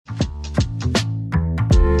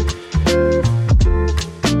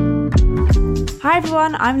Hi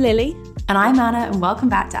everyone, I'm Lily. And I'm Anna, and welcome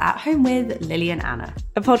back to At Home with Lily and Anna,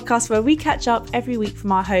 a podcast where we catch up every week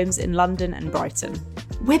from our homes in London and Brighton.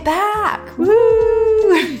 We're back!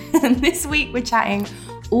 Woo! And this week we're chatting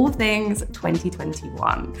all things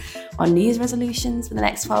 2021. Our New Year's resolutions for the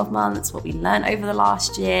next 12 months, what we learned over the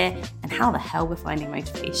last year, and how the hell we're finding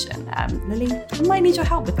motivation. Lily, I might need your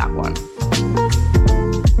help with that one.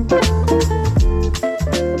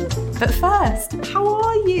 But first, how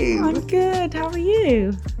are you? I'm good, how are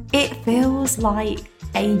you? It feels like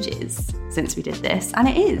ages since we did this, and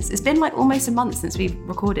it is. It's been like almost a month since we've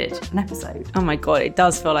recorded an episode. Oh my God, it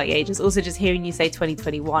does feel like ages. Also, just hearing you say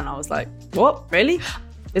 2021, I was like, what? Really?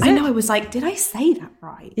 I know, I was like, did I say that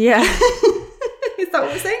right? Yeah. Is that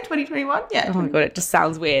what we're saying, 2021? Yeah. Oh my God, it just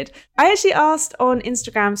sounds weird. I actually asked on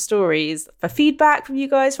Instagram stories for feedback from you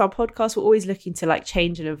guys for our podcast. We're always looking to like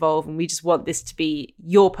change and evolve, and we just want this to be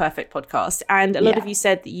your perfect podcast. And a lot of you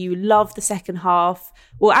said that you love the second half.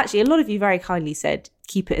 Well, actually, a lot of you very kindly said,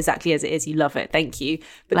 keep it exactly as it is. You love it. Thank you.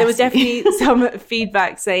 But there was definitely some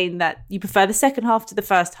feedback saying that you prefer the second half to the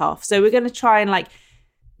first half. So we're going to try and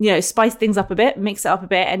spice things up a bit, mix it up a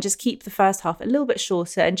bit, and just keep the first half a little bit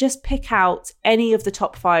shorter and just pick out any of the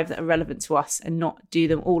top 5 that are relevant to us and not do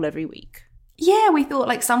them all every week. Yeah, we thought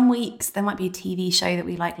like some weeks there might be a TV show that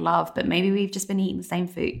we like love, but maybe we've just been eating the same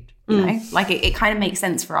food, you know? Like it kind of makes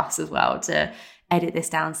sense for us as well to edit this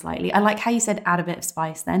down slightly. I like how you said add a bit of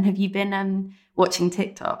spice then. Have you been watching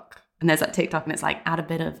TikTok? And there's that TikTok and it's like add a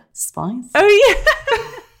bit of spice. Oh yeah.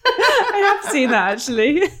 I have seen that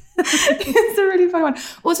actually. It's a really fun one.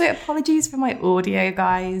 Also, apologies for my audio,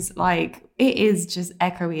 guys. Like, it is just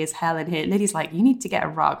echoey as hell in here. Lily's like, you need to get a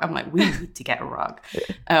rug. I'm like, we need to get a rug.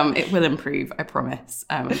 It will improve, I promise.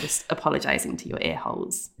 I'm just apologising to your ear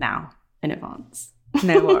holes now in advance.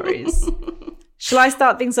 No worries. Shall I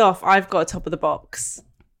start things off? I've got a top of the box.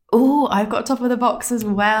 Oh, I've got top of the box as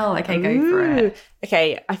well. Okay, go for it.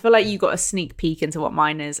 Okay, I feel like you got a sneak peek into what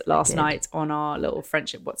mine is last night on our little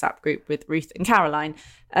friendship WhatsApp group with Ruth and Caroline.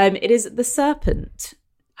 It is The Serpent.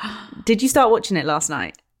 Did you start watching it last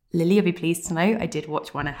night? Lily, you'll be pleased to know I did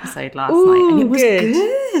watch one episode last night and it was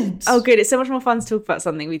good. Oh, good. It's so much more fun to talk about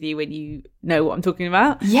something with you when you know what I'm talking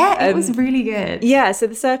about. Yeah, it was really good. Yeah, so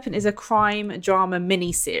The Serpent is a crime drama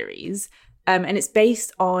mini-series. And it's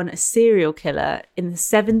based on a serial killer in the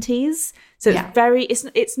 70s. So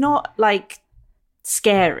it's not like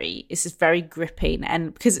scary. It's just very gripping.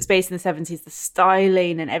 And because it's based in the 70s, the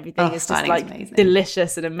styling and everything is just like amazing.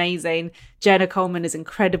 Delicious and amazing. Jenna Coleman is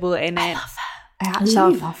incredible in it. I love her. I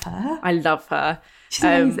actually love her. I love her. She's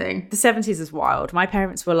amazing. The 70s is wild. My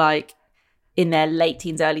parents were like in their late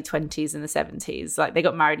teens, early 20s in the 70s. Like they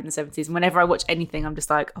got married in the 70s. And whenever I watch anything, I'm just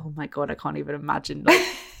like, oh my God, I can't even imagine. Like,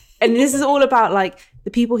 and this is all about like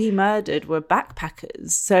the people he murdered were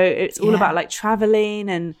backpackers. So it's all about like traveling,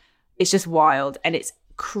 and it's just wild. And it's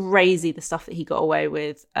crazy the stuff that he got away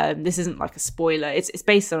with. This isn't like a spoiler. It's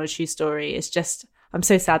based on a true story. It's just, I'm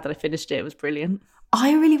so sad that I finished it. It was brilliant.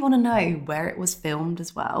 I really want to know where it was filmed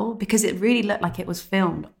as well, because it really looked like it was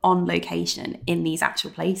filmed on location in these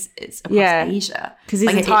actual places across Asia. Because he's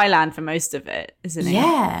in Thailand for most of it, isn't he?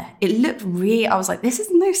 Yeah. It looked really, I was like, this is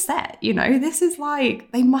no set, you know? This is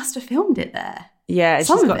like, they must have filmed it there. Yeah.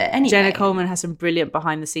 Some of it, anyway. Jenna Coleman has some brilliant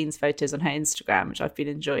behind-the-scenes photos on her Instagram, which I've been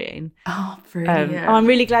enjoying. Oh, brilliant. I'm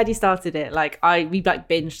really glad you started it. Like, we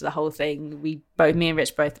binged the whole thing. Me and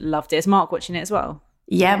Rich both loved it. Is Mark watching it as well?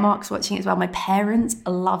 Yeah, Mark's watching it as well. My parents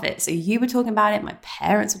love it. So you were talking about it. My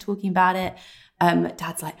parents were talking about it.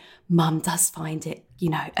 Dad's like, Mum does find it,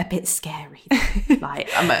 a bit scary. Like,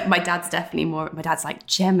 my dad's definitely more. My dad's like,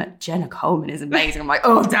 Jenna Coleman is amazing. I'm like,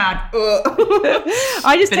 oh, Dad.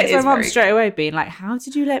 I just text my mum straight away, being like, how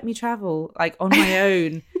did you let me travel like on my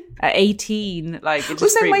own at 18? Like, it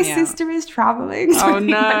just also, my sister is traveling. So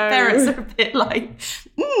my parents are a bit like,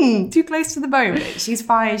 too close to the bone. But she's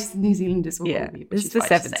fine. She's a New Zealander. It's the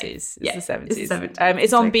 70s. It's the 70s.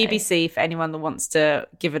 It's on BBC for anyone that wants to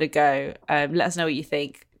give it a go. Let us know what you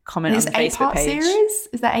think. Comment on the Facebook page. Series?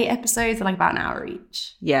 Is that 8 episodes? They're like about an hour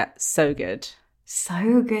each. Yeah, so good.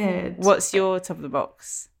 So good. What's your top of the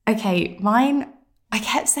box? Okay, mine, I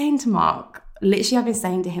kept saying to Mark, literally I've been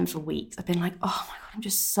saying to him for weeks, I've been like, oh my God, I'm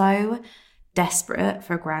just so desperate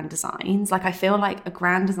for Grand Designs. Like I feel like a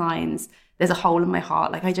Grand Designs, there's a hole in my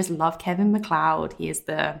heart. Like I just love Kevin MacLeod. He is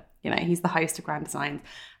he's the host of Grand Designs.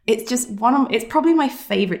 It's just it's probably my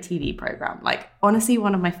favorite TV program. Like honestly,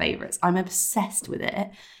 one of my favorites. I'm obsessed with it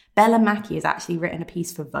Bella Mackie has actually written a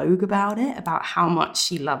piece for Vogue about it, about how much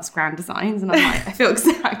she loves Grand Designs. And I'm like, I feel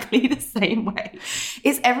exactly the same way.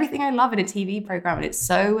 It's everything I love in a TV program. And it's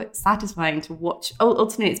so satisfying to watch.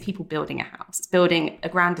 Ultimately, it's people building a house. It's building a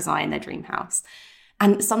grand design, their dream house.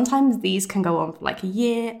 And sometimes these can go on for like a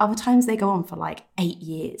year. Other times they go on for like 8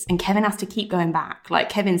 years. And Kevin has to keep going back. Like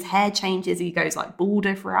Kevin's hair changes. He goes like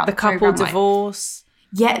balder throughout the couple program. divorce.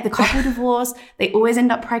 Yeah, the couple divorce. They always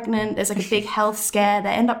end up pregnant. There's like a big health scare. They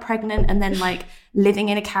end up pregnant and then like living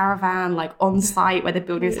in a caravan, like on site where they're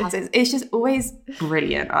building this house. It's just always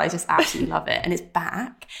brilliant. I just absolutely love it. And it's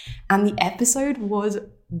back. And the episode was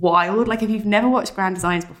wild. Like if you've never watched Grand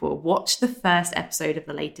Designs before, watch the first episode of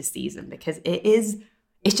the latest season because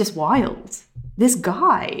it's just wild. This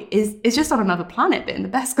guy is just on another planet, but in the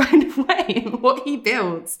best kind of way. And what he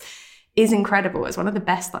builds is incredible. It's one of the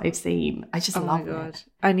best that I've seen. I just love it.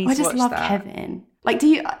 I just love that. Kevin. Like,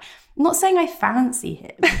 I'm not saying I fancy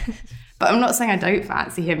him, but I'm not saying I don't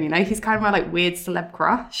fancy him, you know? He's kind of my like weird celeb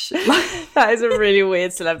crush. That is a really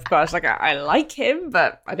weird celeb crush. Like I like him,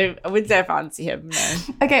 but I wouldn't say I fancy him, no.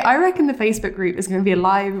 Okay, I reckon the Facebook group is going to be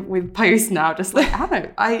alive with posts now, just like,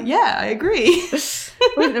 I agree.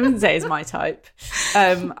 I wouldn't say it's my type.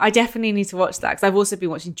 I definitely need to watch that because I've also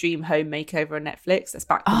been watching Dream Home Makeover on Netflix. That's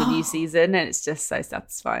back for the new season and it's just so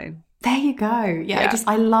satisfying. There you go. Yeah.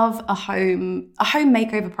 I love a home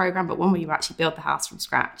makeover program, but one where you actually build the house from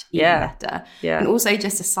scratch. Even better. Yeah. And also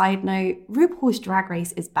just a side note, RuPaul's Drag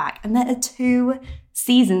Race is back and there are 2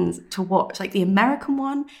 seasons to watch. Like the American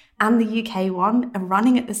one and the UK one are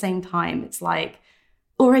running at the same time. It's like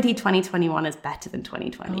already 2021 is better than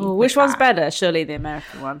 2020. Oh, which one's better? Surely the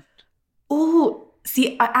American one. Oh,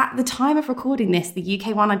 see, at the time of recording this, the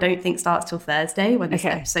UK one I don't think starts till Thursday when this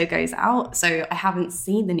episode goes out. So I haven't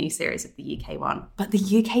seen the new series of the UK one. But the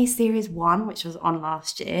UK series 1, which was on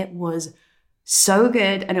last year, was so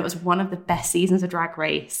good. And it was one of the best seasons of Drag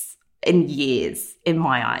Race in years, in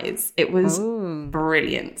my eyes. It was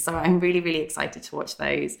brilliant. So I'm really, really excited to watch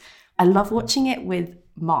those. I love watching it with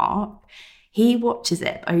Mark. He watches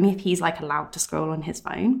it only if he's like allowed to scroll on his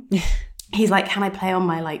phone. He's like, can I play on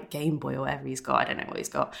my like Game Boy or whatever he's got? I don't know what he's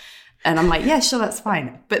got. And I'm like, yeah, sure, that's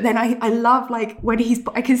fine. But then I love like when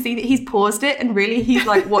I can see that he's paused it and really he's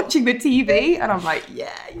like watching the TV. And I'm like,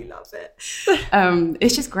 yeah, you love it.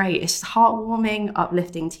 It's just great. It's just heartwarming,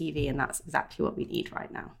 uplifting TV. And that's exactly what we need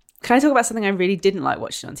right now. Can I talk about something I really didn't like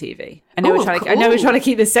watching on TV? I know we're trying to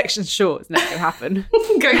keep this section short. It's never going to happen.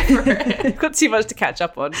 Go for it. I've got too much to catch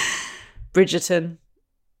up on. Bridgerton.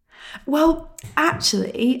 Well,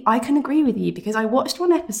 actually, I can agree with you because I watched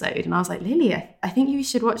one episode and I was like, Lily, I think you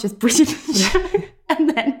should watch this Bridgerton show. And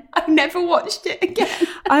then I never watched it again.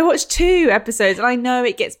 I watched 2 episodes and I know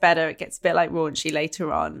it gets better. It gets a bit like raunchy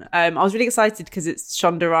later on. I was really excited because it's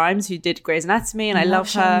Shonda Rhimes who did Grey's Anatomy and I love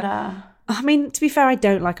her. Shonda. I mean, to be fair, I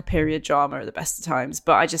don't like a period drama at the best of times,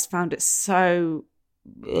 but I just found it so...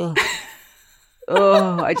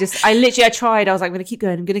 I tried. I was like, I'm going to keep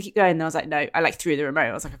going. And then I was like, no, I like threw the remote.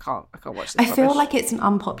 I was like, I can't watch this. I feel like it's an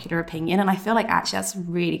unpopular opinion. And I feel like actually that's a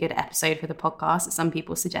really good episode for the podcast that some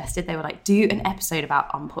people suggested. They were like, do an episode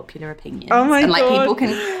about unpopular opinions. Oh my God. And like people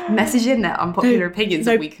can message in their unpopular opinions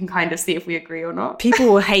and we can kind of see if we agree or not. People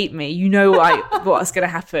will hate me. You know what's going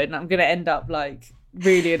to happen. I'm going to end up like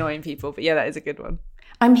really annoying people. But yeah, that is a good one.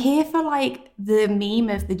 I'm here for like the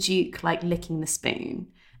meme of the Duke like licking the spoon.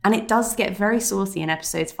 And it does get very saucy in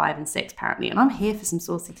episodes 5 and 6, apparently. And I'm here for some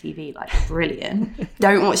saucy TV, like, brilliant.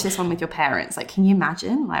 Don't watch this one with your parents. Like, can you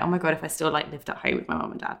imagine? Like, oh my God, if I still, like, lived at home with my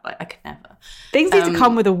mum and dad, like, I could never. Things need to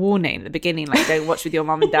come with a warning at the beginning, like, don't watch with your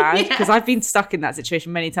mum and dad. Because I've been stuck in that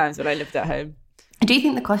situation many times when I lived at home. Do you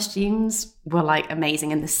think the costumes were, like,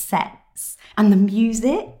 amazing and the sets and the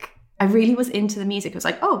music? I really was into the music. It was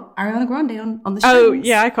like, oh, Ariana Grande on the show. Oh,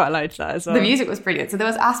 yeah, I quite liked that as well. The music was brilliant. So there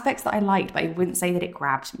was aspects that I liked, but I wouldn't say that it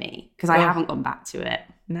grabbed me because I haven't gone back to it.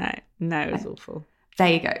 No, it was awful.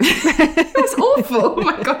 There you go. It was awful. Oh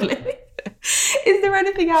my God, Lily. Is there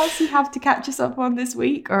anything else you have to catch us up on this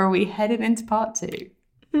week or are we heading into part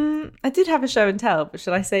 2? I did have a show and tell, but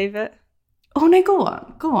should I save it? Oh, no, go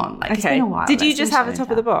on. Like, It's been a while. Did you just have a top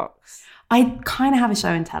of the box? I kind of have a show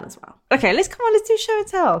and tell as well. Okay, let's do show and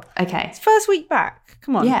tell. Okay. It's first week back.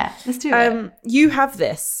 Come on. Yeah, let's do it. You have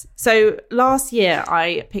this. So last year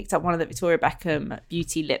I picked up one of the Victoria Beckham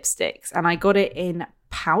beauty lipsticks and I got it in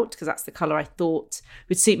Pout, because that's the colour I thought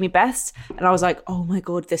would suit me best. And I was like, oh my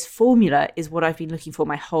God, this formula is what I've been looking for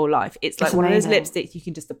my whole life. It's like one of those lipsticks you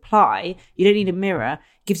can just apply. You don't need a mirror.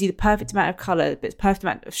 It gives you the perfect amount of colour, but it's perfect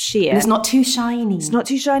amount of sheer. And it's not too shiny. It's not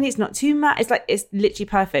too shiny. It's not too matte. It's literally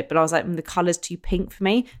perfect. But I was like, the colour's too pink for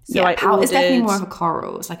me. So I Pout is definitely more of a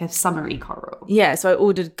coral. It's like a summery coral. Yeah, so I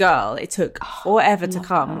ordered Girl. It took forever to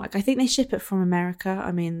come. Like, I think they ship it from America.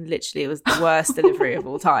 I mean, literally, it was the worst delivery of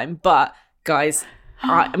all time. But guys,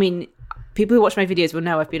 I mean, people who watch my videos will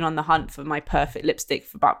know I've been on the hunt for my perfect lipstick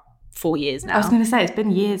for about 4 years now. I was going to say, it's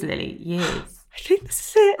been years, Lily. Years. I think this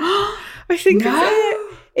is it. I think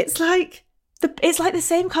it's it. It's like the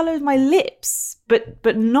same colour as my lips,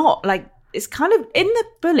 but not like, it's kind of, in the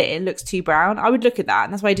bullet, it looks too brown. I would look at that,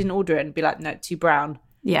 and that's why I didn't order it and be like, no, too brown.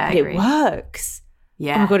 Yeah, but it works.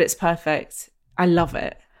 Yeah. Oh my God, it's perfect. I love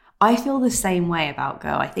it. I feel the same way about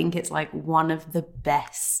Girl. I think it's like one of the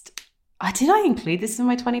best. Did I include this in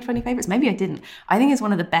my 2020 favourites? Maybe I didn't. I think it's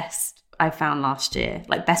one of the best I found last year.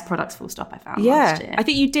 Like, best products full stop I found last year. I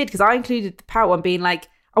think you did, because I included the Pout one, being like,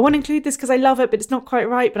 I want to include this because I love it, but it's not quite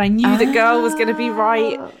right. But I knew the Girl was going to be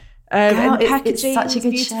right. Girl it's such a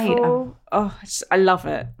good shade. I love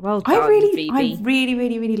it. Well done, I really,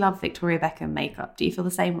 Phoebe. love Victoria Beckham makeup. Do you feel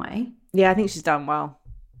the same way? Yeah, I think she's done well.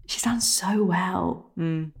 She's done so well.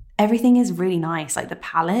 Everything is really nice. Like the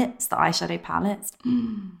palettes, the eyeshadow palettes.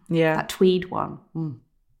 Yeah. That tweed one.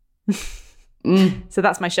 So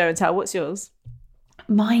that's my show and tell. What's yours?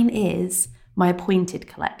 Mine is my Appointed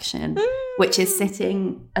collection, which is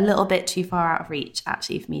sitting a little bit too far out of reach,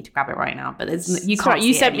 actually, for me to grab it right now. But you can't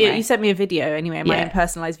see it anyway. You sent me a video anyway, my own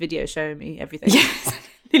personalised video showing me everything. Yes.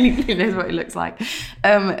 Who knows what it looks like.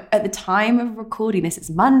 At the time of recording this, it's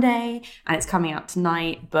Monday and it's coming out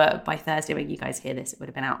tonight, but by Thursday when you guys hear this, it would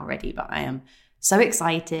have been out already. But I am so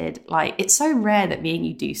excited. Like, it's so rare that me and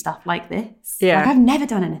you do stuff like this. Yeah. Like, I've never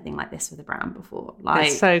done anything like this with a brand before. Like,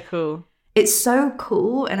 it's so cool. It's so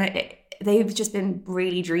cool. And they've just been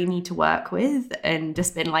really dreamy to work with and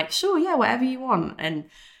just been like, sure, yeah, whatever you want. And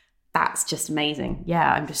that's just amazing.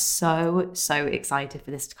 Yeah, I'm just so excited for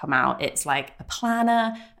this to come out. It's like a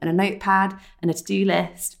planner and a notepad and a to-do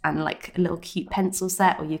list and like a little cute pencil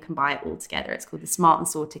set, or you can buy it all together. It's called the Smart and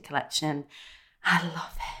Sorted collection. I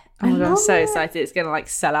love it. Oh my God, I'm so excited. It's going to like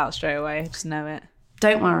sell out straight away. I just know it.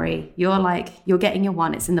 Don't worry. You're getting your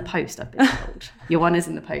one. It's in the post, I've been told. Your one is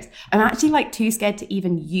in the post. I'm actually like too scared to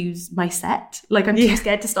even use my set. Like, I'm too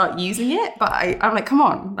scared to start using it. But I'm like, come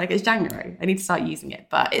on. Like, it's January. I need to start using it.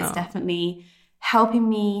 But it's definitely helping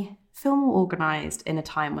me feel more organised in a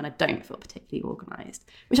time when I don't feel particularly organised,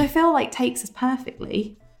 which I feel like takes us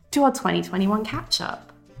perfectly to our 2021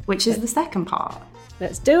 catch-up, which is the second part.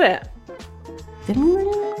 Let's do it.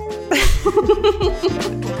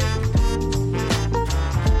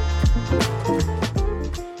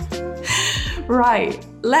 Right,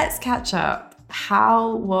 let's catch up.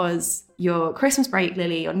 How was your Christmas break,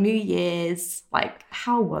 Lily, or New Year's? Like,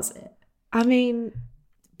 how was it? I mean,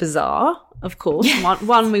 bizarre, of course.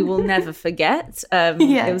 One we will never forget.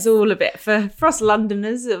 It was all a bit, for us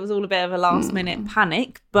Londoners, it was all a bit of a last minute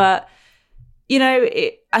panic. But, you know,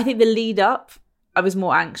 I think the lead up, I was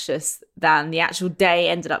more anxious than the actual day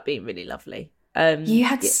ended up being really lovely. You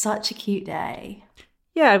had such a cute day.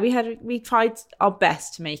 Yeah, we tried our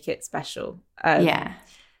best to make it special. And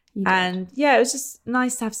it was just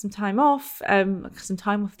nice to have some time off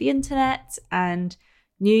the internet, and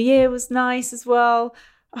New Year was nice as well.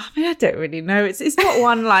 I mean, I don't really know. It's not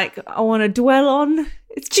one like I want to dwell on.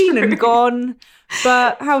 It's been and gone.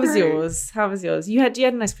 But how was yours? You had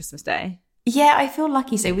a nice Christmas day? Yeah, I feel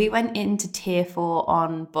lucky. So we went into Tier 4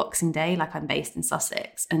 on Boxing Day. Like, I'm based in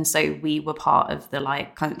Sussex. And so we were part of the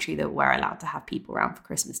like country that we're allowed to have people around for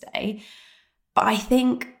Christmas Day. But I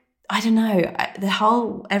think, I don't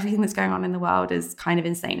know, everything that's going on in the world is kind of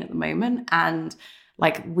insane at the moment. And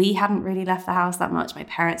like, we hadn't really left the house that much. My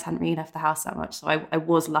parents hadn't really left the house that much. So I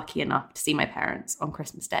was lucky enough to see my parents on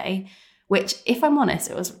Christmas Day, which, if I'm honest,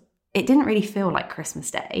 it didn't really feel like Christmas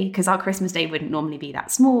Day, because our Christmas Day wouldn't normally be that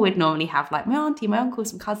small. We'd normally have like my auntie, my uncle,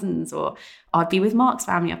 some cousins, or I'd be with Mark's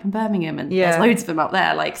family up in Birmingham, and there's loads of them up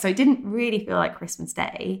there. Like, so it didn't really feel like Christmas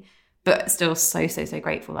Day, but still so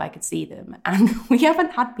grateful that I could see them. And we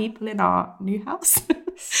haven't had people in our new house.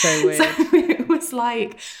 So weird. So it was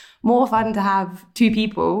like more fun to have two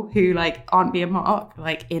people who like aren't me and Mark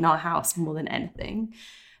like in our house more than anything.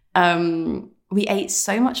 We ate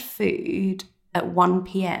so much food at 1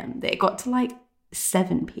 p.m. that it got to like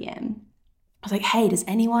 7 p.m. I was like, hey, does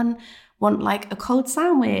anyone want like a cold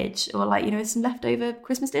sandwich, or like, you know, some leftover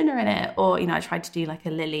Christmas dinner in it? Or, you know, I tried to do like a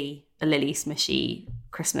Lily smushy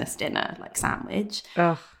Christmas dinner like sandwich.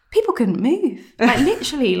 Ugh. people couldn't move. Like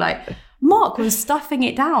literally, like Mark was stuffing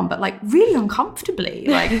it down, but like really uncomfortably.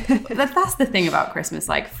 Like that's the thing about Christmas.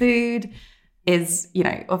 Like food is, you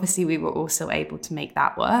know, obviously we were also able to make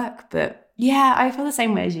that work. But yeah, I feel the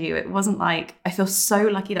same way as you. It wasn't like, I feel so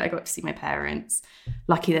lucky that I got to see my parents.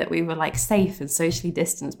 Lucky that we were like safe and socially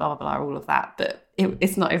distanced, blah, blah, blah, all of that. But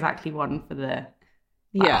it's not exactly one for the,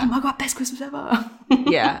 like, oh my God, best Christmas ever.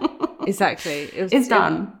 Yeah, exactly. It's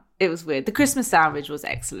done. It was weird. The Christmas sandwich was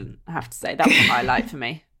excellent, I have to say. That was a highlight for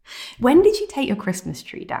me. When did you take your Christmas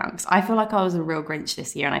tree down? Because I feel like I was a real Grinch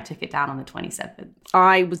this year and I took it down on the 27th.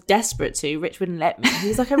 I was desperate to. Rich wouldn't let me. He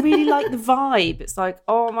was like, I really like the vibe. It's like,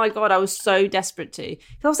 oh my God, I was so desperate to.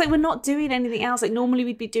 I was like, we're not doing anything else. Like normally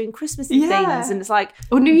we'd be doing Christmassy things. And it's like,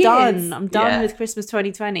 I'm done with Christmas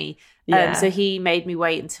 2020. Yeah. So he made me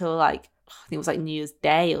wait until like, I think it was like New Year's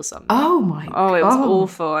Day or something. Oh my God. Oh, it was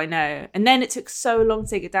awful. I know. And then it took so long to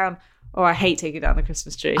take it down. Oh, I hate taking down the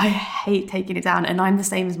Christmas tree. I hate taking it down. And I'm the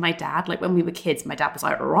same as my dad. Like when we were kids, my dad was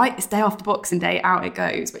like, right, it's day after Boxing Day, out it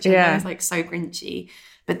goes, which I know is like so grinchy.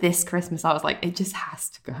 But this Christmas, I was like, it just has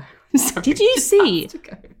to go. Sorry, did you see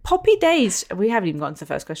Poppy Days? We haven't even gotten to the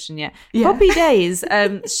first question yet. Yeah. Poppy Days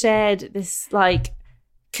shared this like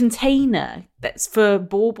container that's for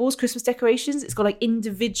baubles, Christmas decorations. It's got like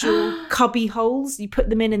individual cubby holes. You put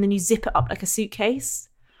them in and then you zip it up like a suitcase.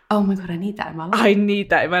 Oh my God, I need that in my life. I need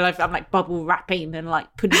that in my life. I'm like bubble wrapping and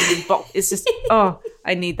like putting it in box. It's just,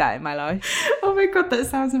 I need that in my life. Oh my God, that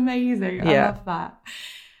sounds amazing. I love that.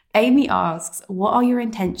 Amy asks, what are your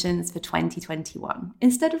intentions for 2021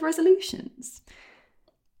 instead of resolutions?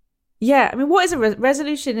 Yeah, I mean, what is a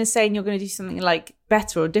resolution is saying you're going to do something like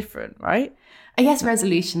better or different, right? I guess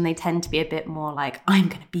resolution, they tend to be a bit more like, I'm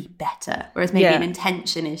going to be better. Whereas maybe an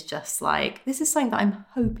intention is just like, this is something that I'm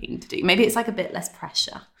hoping to do. Maybe it's like a bit less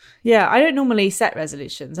pressure. Yeah, I don't normally set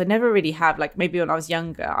resolutions. I never really have, like maybe when I was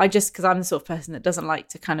younger. Because I'm the sort of person that doesn't like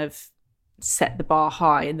to kind of set the bar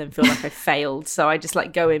high and then feel like I failed. So I just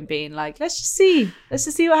like go in being like, let's just see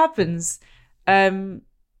what happens. I don't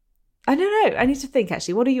know. I need to think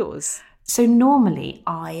actually. What are yours? So normally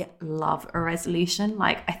I love a resolution.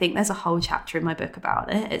 Like I think there's a whole chapter in my book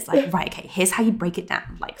about it. It's like, right, okay, here's how you break it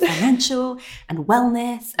down. Like financial and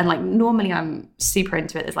wellness. And like normally I'm super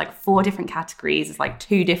into it. There's like 4 different categories. There's like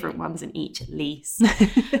 2 different ones in each at least.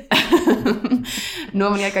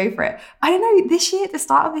 Normally I go for it. I don't know, this year, the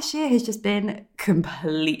start of this year has just been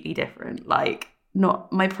completely different. Like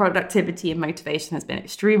not my productivity and motivation has been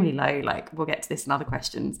extremely low. Like we'll get to this in other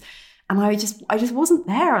questions. And I just wasn't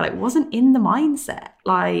there. I like wasn't in the mindset.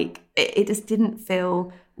 Like it just didn't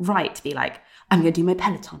feel right to be like, I'm going to do my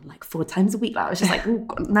Peloton like 4 times a week. Like, I was just like, oh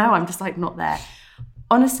God, no, I'm just like not there.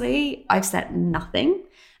 Honestly, I've set nothing.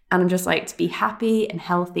 And I'm just like to be happy and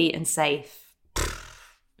healthy and safe.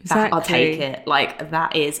 Exactly. I'll take it. Like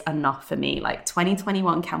that is enough for me. Like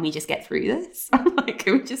 2021, can we just get through this? Like,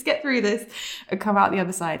 can we just get through this and come out the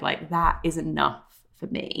other side? Like that is enough for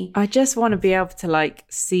me. I just want to be able to like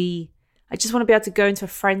I just want to be able to go into a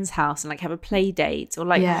friend's house and like have a play date or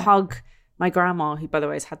like hug my grandma, who by the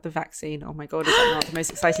way has had the vaccine. Oh my God, is that not the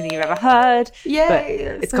most exciting thing you've ever heard? Yeah, but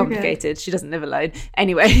it's so complicated. Good. She doesn't live alone.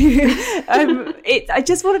 Anyway, I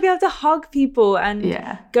just want to be able to hug people and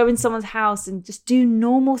go in someone's house and just do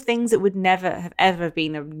normal things that would never have ever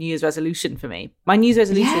been a New Year's resolution for me. My New Year's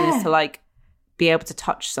resolution is to like be able to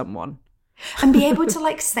touch someone. And be able to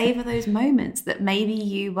like savor those moments that maybe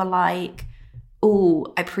you were like,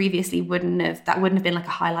 oh, I previously wouldn't have been like a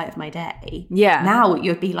highlight of my day. Yeah. Now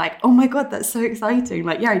you'd be like, oh my God, that's so exciting.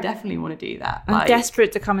 Like, yeah, I definitely want to do that. I'm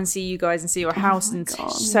desperate to come and see you guys and see your house and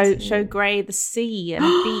show Gray the sea and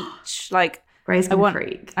the beach. Like, Gray's gonna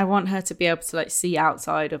freak. I want her to be able to like see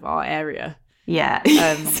outside of our area. Yeah.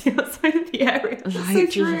 See outside of the area. That's so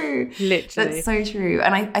true. Literally. That's so true.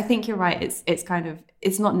 And I think you're right. It's kind of,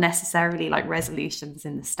 it's not necessarily like resolutions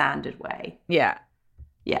in the standard way. Yeah.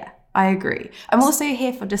 Yeah. I agree. I'm also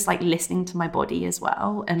here for just like listening to my body as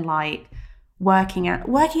well, and like working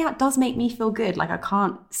out does make me feel good. Like I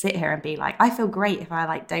can't sit here and be like, I feel great if I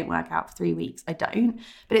like don't work out for 3 weeks. I don't.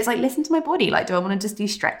 But it's like, listen to my body. Like, do I want to just do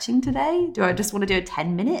stretching today? Do I just want to do it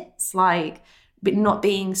 10 minutes? Like, but not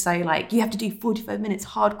being so like, you have to do 45 minutes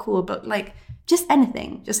hardcore, but like just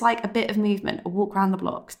anything, just like a bit of movement, a walk around the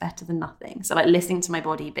block's better than nothing. So like listening to my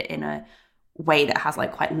body, but in a way that has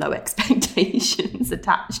like quite low expectations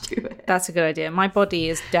attached to it. That's a good idea. My body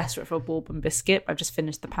is desperate for a bourbon biscuit. I've just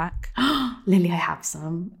finished the pack. Lily, I have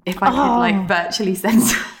some. If I could like virtually send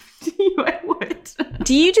some to you, I would.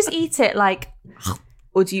 Do you just eat it like,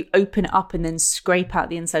 or do you open it up and then scrape out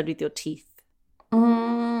the inside with your teeth?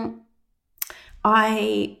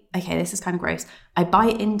 Okay, this is kind of gross. I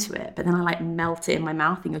bite into it, but then I like melt it in my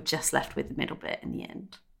mouth and you're just left with the middle bit in the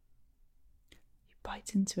end. You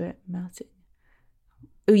bite into it, melt it.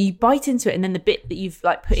 Oh, you bite into it and then the bit that you've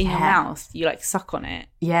like put in your mouth, you like suck on it.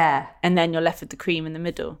 Yeah. And then you're left with the cream in the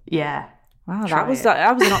middle. Yeah. Wow, that was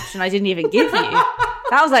an option I didn't even give you.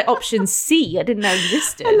 That was like option C. I didn't know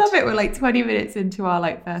existed. I love it. We're like 20 minutes into our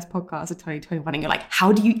like first podcast of 2021 and you're like,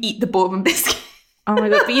 how do you eat the bourbon biscuit? Oh my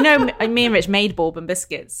God. But you know, me and Rich made bourbon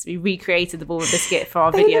biscuits. We recreated the bourbon biscuit for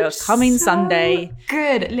our video coming Sunday.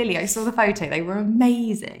 Good. Lily, I saw the photo. They were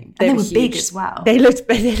amazing. And they were big as well. They looked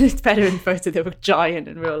better in photo. They were giant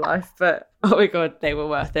in real life. But oh my God, they were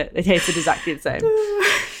worth it. They tasted exactly the same.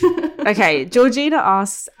 Okay. Georgina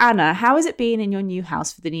asks, Anna, how has it been in your new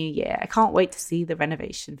house for the new year? I can't wait to see the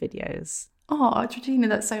renovation videos. Oh, Georgina,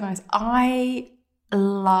 that's so nice. I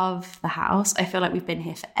love the house. I feel like we've been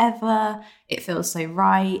here forever. It feels so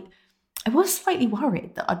right. I was slightly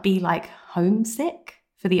worried that I'd be like homesick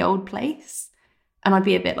for the old place. And I'd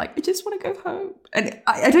be a bit like, I just want to go home. And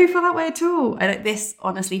I don't feel that way at all. This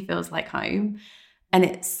honestly feels like home. And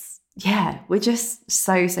we're just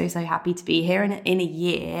so happy to be here in a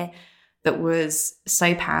year that was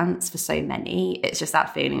so pants for so many. It's just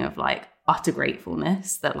that feeling of like utter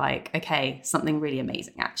gratefulness that like, okay, something really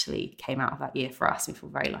amazing actually came out of that year for us. We feel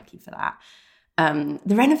very lucky for that.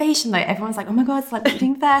 The renovation though, everyone's like, oh my God, it's like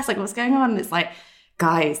doing first, like what's going on? And it's like,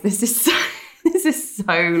 guys, this is so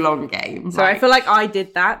long game. So I feel like I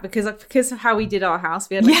did that because of how we did our house.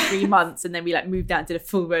 We had like 3 months and then we like moved out and did a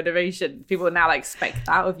full renovation. People now like expect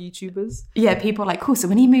that of YouTubers. Yeah, people are like, cool, so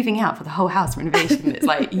when are you moving out for the whole house renovation? And it's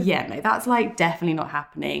like, yeah, no, that's like definitely not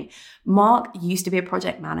happening. Mark used to be a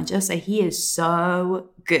project manager, so he is so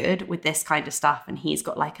good with this kind of stuff and he's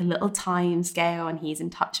got like a little time scale and he's in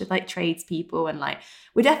touch with like tradespeople and like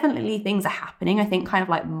we're definitely things are happening. I think kind of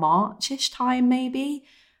like March-ish time maybe.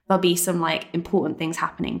 There'll be some like important things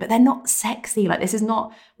happening, but they're not sexy. Like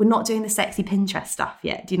we're not doing the sexy Pinterest stuff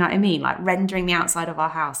yet. Do you know what I mean? Like rendering the outside of our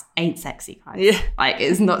house ain't sexy, guys. Yeah. Like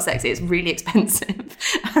it's not sexy. It's really expensive,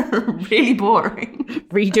 really boring.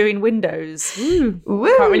 Redoing windows. Woo.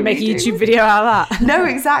 Can't really make a YouTube video out of that. No,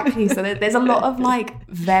 exactly. So there's a lot of like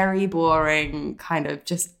very boring kind of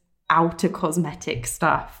just outer cosmetic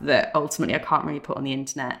stuff that ultimately I can't really put on the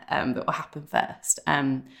internet that will happen first.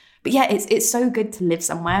 But yeah, it's so good to live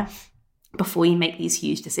somewhere before you make these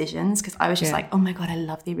huge decisions because I was just like, oh my God, I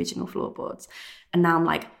love the original floorboards. And now I'm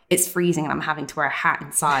like, it's freezing and I'm having to wear a hat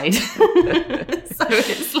inside. So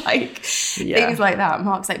it's like things like that.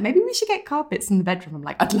 Mark's like, maybe we should get carpets in the bedroom. I'm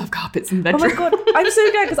like, I'd love carpets in the bedroom. Oh my God, I'm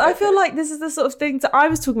so glad because I feel like this is the sort of thing that I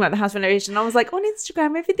was talking about the house renovation. I was like, on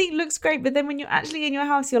Instagram, everything looks great. But then when you're actually in your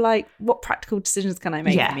house, you're like, what practical decisions can I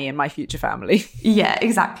make for me and my future family? Yeah,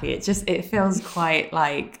 exactly. It feels quite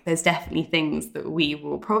like there's definitely things that we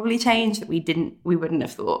will probably change that we wouldn't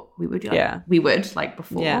have thought we would like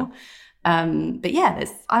before. Yeah. But yeah,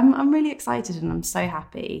 I'm really excited and I'm so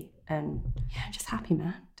happy. And yeah, I'm just happy,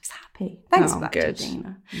 man. Just happy. Thanks for that,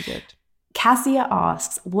 Georgina. Good. Cassia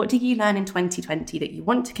asks, what did you learn in 2020 that you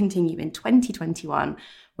want to continue in 2021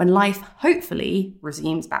 when life hopefully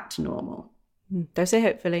resumes back to normal? Don't say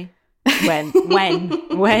hopefully. When?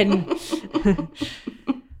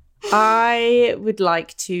 I would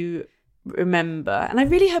like to remember, and I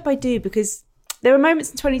really hope I do, because there were moments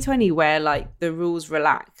in 2020 where like the rules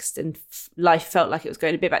relaxed and life felt like it was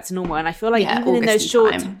going a bit back to normal. And I feel like even in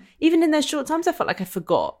those short times, I felt like I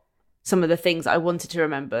forgot some of the things I wanted to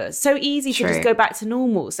remember. It's so easy to just go back to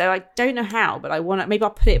normal. So I don't know how, but maybe I'll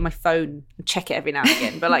put it in my phone and check it every now and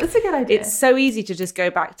again. But like, that's a good idea. It's so easy to just go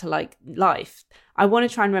back to like life. I want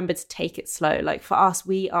to try and remember to take it slow. Like for us,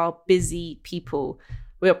 we are busy people.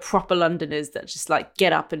 We are proper Londoners that just like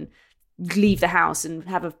get up and leave the house and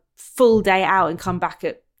have a full day out and come back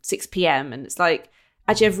at 6 p.m. And it's like,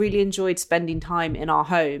 actually, I've really enjoyed spending time in our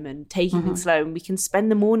home and taking things slow. And we can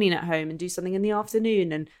spend the morning at home and do something in the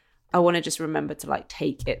afternoon. And I want to just remember to like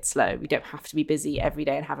take it slow. We don't have to be busy every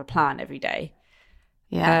day and have a plan every day.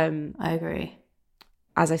 Yeah, I agree.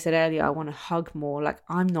 As I said earlier, I want to hug more. Like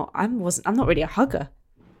I'm not really a hugger.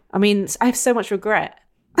 I mean, I have so much regret.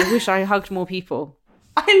 I wish I hugged more people.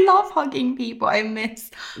 I love hugging people. I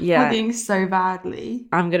miss hugging so badly.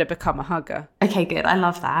 I'm going to become a hugger. Okay, good. I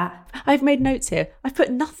love that. I've made notes here. I've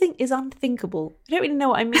put nothing is unthinkable. I don't really know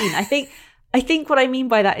what I mean. I think what I mean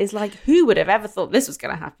by that is like, who would have ever thought this was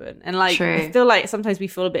going to happen? And like, True. I feel like sometimes we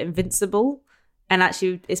feel a bit invincible. And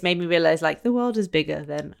actually, it's made me realize like the world is bigger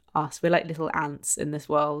than us. We're like little ants in this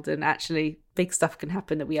world. And actually, big stuff can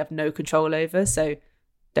happen that we have no control over. So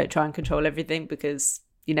don't try and control everything because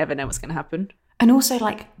you never know what's going to happen. And also,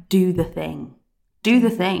 like, do the thing. do the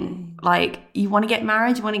thing. Like, you want to get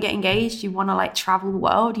married, you want to get engaged, you want to like travel the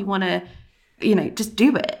world, you want to, just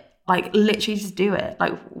do it. Like, literally just do it.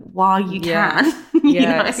 Like, while you can.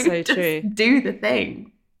 It's so true. Do the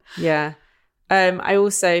thing. Yeah. I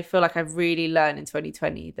also feel like I've really learned in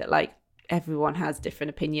 2020 that like everyone has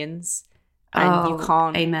different opinions and you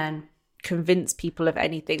can't convince people of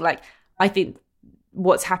anything. Like, I think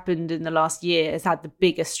what's happened in the last year has had the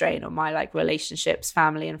biggest strain on my like relationships,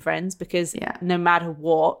 family and friends, because no matter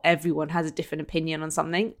what, everyone has a different opinion on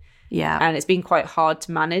something. Yeah. And it's been quite hard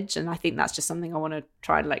to manage. And I think that's just something I want to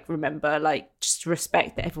try and like remember, like just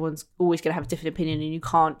respect that everyone's always going to have a different opinion and you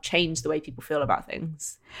can't change the way people feel about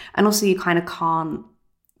things. And also you kind of can't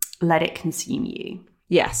let it consume you.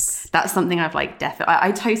 Yes. That's something I've like definitely,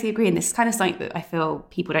 I totally agree. And this is kind of something that I feel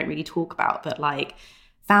people don't really talk about, but like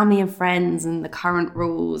family and friends and the current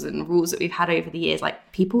rules and rules that we've had over the years,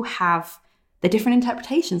 like people have the different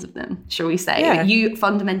interpretations of them, shall we say, that you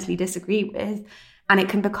fundamentally disagree with. And it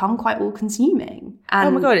can become quite all-consuming. And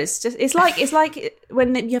oh my God, it's like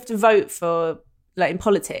when you have to vote for, like in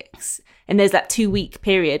politics, and there's that 2-week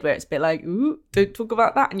period where it's a bit like, ooh, don't talk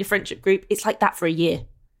about that in your friendship group. It's like that for a year.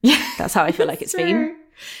 Yeah, that's how I feel like it's been.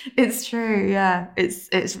 It's true, yeah.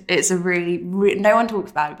 It's a really, no one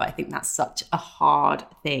talks about it, but I think that's such a hard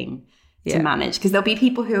thing to manage, because there'll be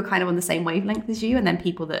people who are kind of on the same wavelength as you, and then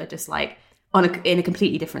people that are just like in a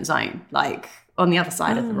completely different zone, like on the other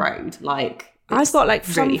side of the road, like. I've got like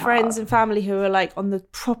some friends and family who are like on the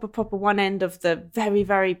proper one end of the very,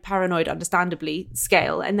 very paranoid, understandably,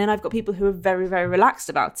 scale. And then I've got people who are very, very relaxed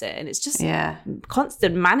about it. And it's just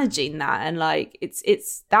constant managing that. And like,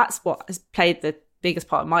 that's what has played the biggest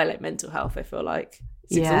part of my like mental health, I feel like.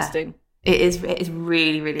 It's exhausting. It is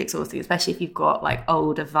really, really exhausting, especially if you've got like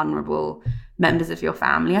older, vulnerable members of your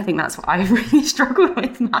family. I think that's what I really struggled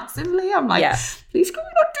with massively. I'm like, please can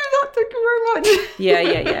we not do that? Thank you very much.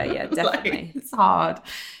 Yeah, definitely. Like, it's hard.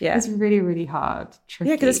 Yeah. It's really, really hard. Tricky.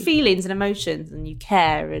 Yeah, because there's feelings and emotions and you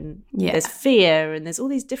care and there's fear and there's all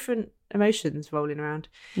these different emotions rolling around.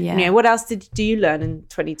 Yeah. What else do you learn in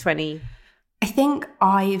 2020? I think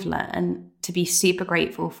I've learned to be super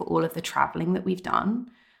grateful for all of the traveling that we've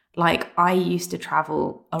done. Like, I used to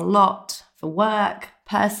travel a lot for work,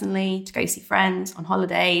 personally, to go see friends on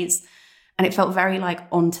holidays. And it felt very like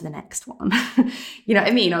on to the next one. You know what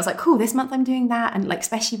I mean? I was like, cool, this month I'm doing that. And like,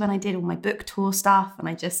 especially when I did all my book tour stuff and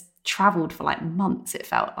I just traveled for like months, it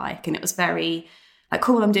felt like. And it was very like,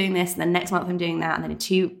 cool, I'm doing this. And then next month I'm doing that. And then in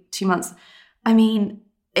two months, I mean,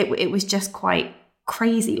 it was just quite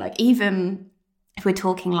crazy. Like, even if we're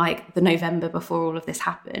talking like the November before all of this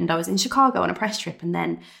happened, I was in Chicago on a press trip. And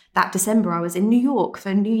then that December, I was in New York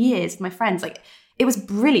for New Year's with my friends. Like, it was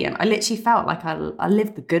brilliant. I literally felt like I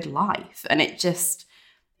lived the good life. And it just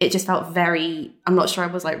felt very, I'm not sure I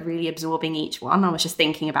was like really absorbing each one. I was just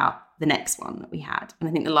thinking about the next one that we had. And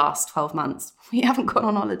I think the last 12 months, we haven't gone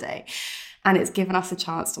on holiday. And it's given us a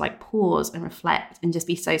chance to like pause and reflect and just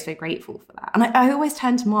be so, so grateful for that. And I always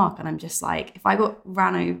turn to Mark and I'm just like, if I got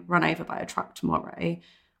run over by a truck tomorrow,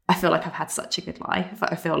 I feel like I've had such a good life.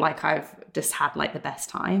 I feel like I've just had like the best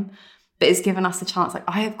time. But it's given us a chance. Like,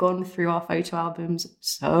 I have gone through our photo albums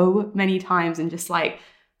so many times and just like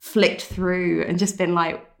flicked through and just been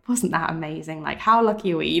like, wasn't that amazing? Like, how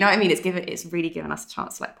lucky are we? You know what I mean? It's really given us a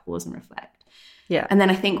chance to like pause and reflect. Yeah. And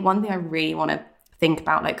then I think one thing I really want to think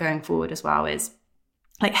about like going forward as well is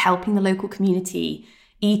like helping the local community,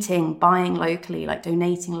 eating, buying locally, like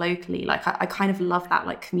donating locally. Like, I kind of love that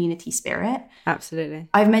like community spirit. Absolutely.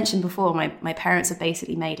 I've mentioned before, my parents have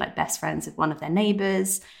basically made like best friends with one of their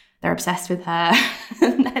neighbors. They're obsessed with her.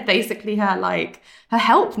 They're basically her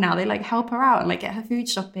help now. They like help her out and like get her food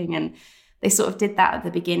shopping. And they sort of did that at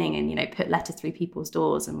the beginning and, put letters through people's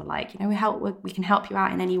doors and were like, we can help you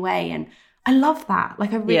out in any way. And I love that.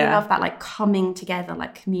 Like, I really love that, like coming together,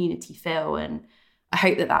 like community feel. And I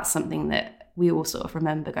hope that that's something that we all sort of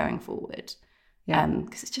remember going forward. Yeah.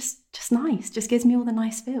 Because it's just nice. Just gives me all the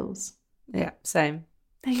nice feels. Yeah, same.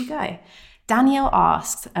 There you go. Danielle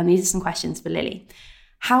asks, and these are some questions for Lily.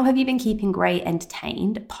 How have you been keeping Gray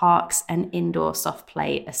entertained, parks and indoor soft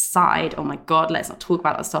play aside? Oh my God, let's not talk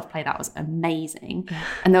about that soft play. That was amazing.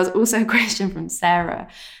 And there was also a question from Sarah.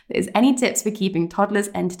 Is any tips for keeping toddlers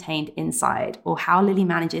entertained inside, or how Lily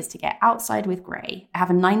manages to get outside with Gray? I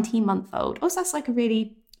have a 19-month-old. Also, that's like a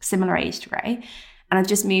really similar age to Gray. And I've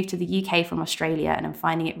just moved to the UK from Australia and I'm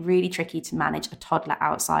finding it really tricky to manage a toddler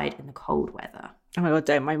outside in the cold weather. Oh my God,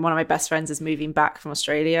 don't. One of my best friends is moving back from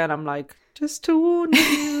Australia and I'm like, just to warn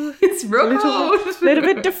you, it's real cold. A little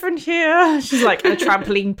bit different here. She's like at a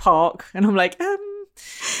trampoline park and I'm like,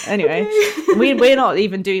 Anyway, we're not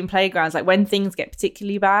even doing playgrounds. Like when things get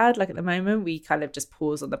particularly bad, like at the moment, we kind of just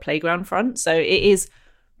pause on the playground front. So it is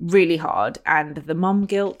really hard, and the mum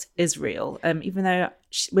guilt is real. Even though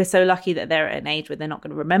we're so lucky that they're at an age where they're not going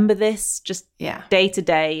to remember this, just day to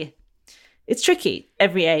day, it's tricky.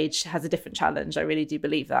 Every age has a different challenge. I really do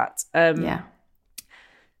believe that.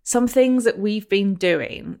 Some things that we've been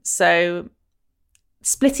doing. So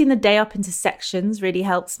splitting the day up into sections really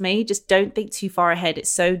helps me. Just don't think too far ahead. It's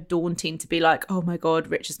so daunting to be like, oh my God,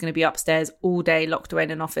 Rich is going to be upstairs all day, locked away in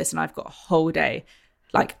an office, and I've got a whole day.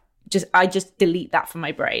 Like, I just delete that from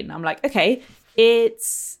my brain. I'm like, okay,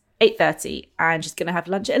 it's 8:30 and just going to have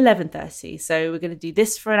lunch at 11:30. So we're going to do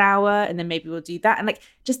this for an hour, and then maybe we'll do that. And like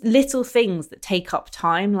just little things that take up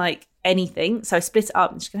time, like anything. So I split it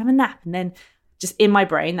up and just going to have a nap, and then just in my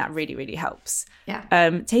brain, that really, really helps.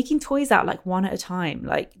 Taking toys out like one at a time.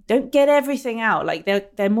 Like don't get everything out. Like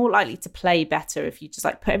they're more likely to play better if you just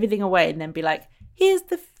like put everything away and then be like, here's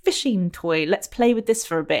the fishing toy. Let's play with this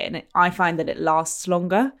for a bit. And I find that it lasts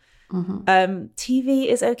longer. TV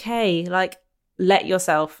is okay. Like let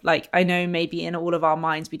yourself, like I know maybe in all of our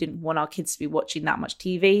minds, we didn't want our kids to be watching that much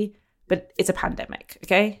TV, but it's a pandemic.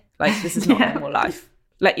 Okay. Like this is not normal life.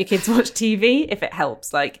 Let your kids watch TV if it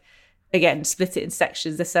helps. Like, again, split it in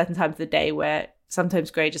sections. There's certain times of the day where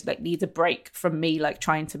sometimes Gray just like needs a break from me, like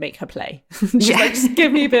trying to make her play. Just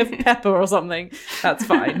give me a bit of pepper or something. That's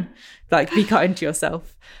fine. Like be kind to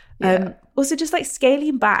yourself. Also just like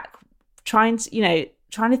scaling back, trying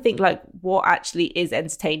to think like what actually is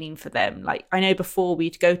entertaining for them. Like I know before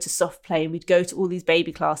we'd go to soft play and we'd go to all these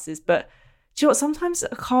baby classes, but do you know what? Sometimes a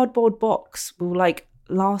cardboard box will like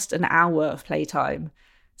last an hour of playtime.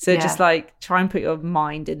 So just like try and put your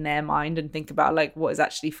mind in their mind and think about like what is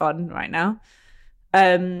actually fun right now.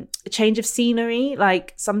 A change of scenery.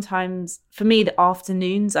 Like sometimes for me, the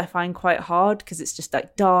afternoons I find quite hard because it's just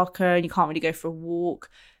like darker and you can't really go for a walk.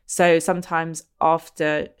 So sometimes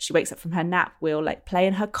after she wakes up from her nap, we'll like play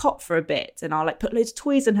in her cot for a bit, and I'll like put loads of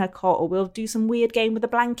toys in her cot, or we'll do some weird game with a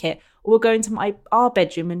blanket, or we'll go into our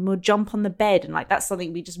bedroom and we'll jump on the bed. And like, that's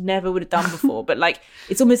something we just never would have done before. But like,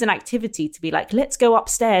 it's almost an activity to be like, let's go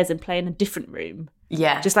upstairs and play in a different room.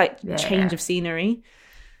 Just like change of scenery.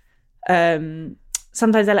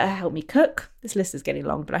 Sometimes I let her help me cook. This list is getting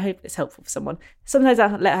long, but I hope it's helpful for someone. Sometimes I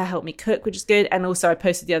let her help me cook, which is good. And also I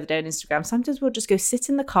posted the other day on Instagram, sometimes we'll just go sit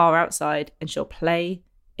in the car outside and she'll play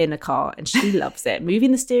in a car, and she loves it.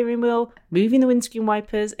 Moving the steering wheel, moving the windscreen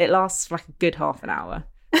wipers. It lasts like a good half an hour.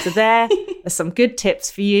 So there are some good tips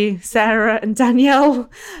for you, Sarah and Danielle.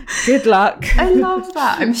 Good luck. I love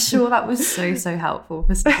that. I'm sure that was so helpful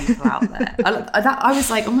for some people out there. I was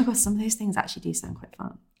like, oh my God, some of those things actually do sound quite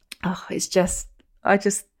fun.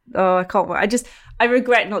 Oh, I can't wait. I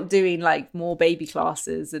regret not doing like more baby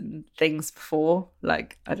classes and things before.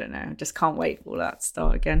 Like, I don't know. I just can't wait for all that to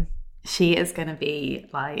start again. She is going to be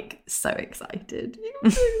like so excited.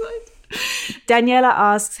 You're so excited. Daniela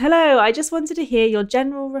asks, hello, I just wanted to hear your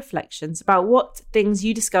general reflections about what things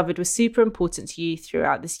you discovered were super important to you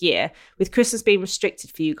throughout this year. With Christmas being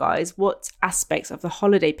restricted for you guys, what aspects of the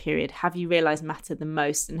holiday period have you realised matter the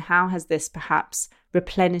most, and how has this perhaps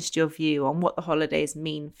replenished your view on what the holidays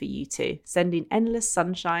mean for you two? Sending endless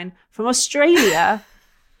sunshine from Australia.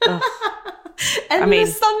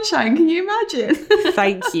 Endless sunshine, can you imagine?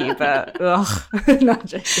 Thank you, but not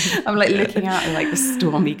joking. I'm like looking out at like the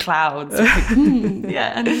stormy clouds. Like,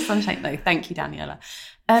 endless sunshine. No, thank you, Daniela.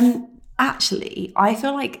 Actually, I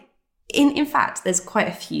feel like in fact, there's quite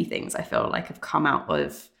a few things I feel like have come out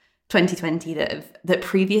of 2020 that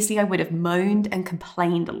previously I would have moaned and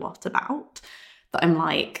complained a lot about. That I'm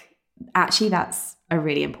like, actually, that's a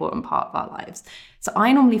really important part of our lives. So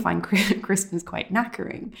I normally find Christmas quite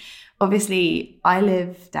knackering. Obviously, I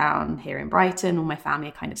live down here in Brighton. All my family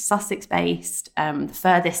are kind of Sussex based. The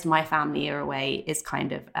furthest my family are away is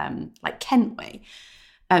kind of like Kent way.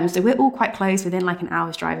 So we're all quite close, within like an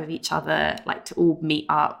hour's drive of each other, like to all meet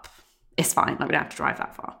up. It's fine, like we don't have to drive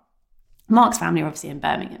that far. Mark's family are obviously in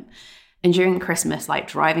Birmingham. And during Christmas, like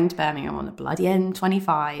driving to Birmingham on the bloody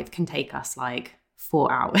M25 can take us like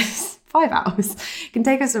 4 hours, 5 hours. It can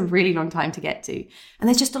take us a really long time to get to. And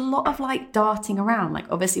there's just a lot of like darting around. Like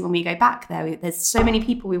obviously when we go back there, there's so many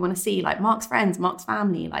people we want to see, like Mark's friends, Mark's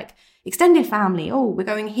family, like extended family. Oh, we're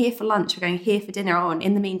going here for lunch. We're going here for dinner. Oh, and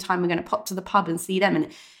in the meantime, we're going to pop to the pub and see them. And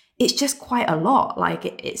it's just quite a lot. Like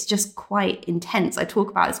it's just quite intense. I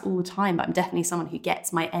talk about this all the time, but I'm definitely someone who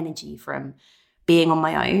gets my energy from being on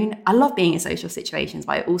my own. I love being in social situations,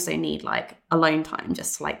 but I also need like alone time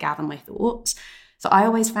just to like gather my thoughts. So I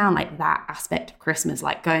always found like that aspect of Christmas,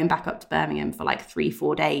 like going back up to Birmingham for like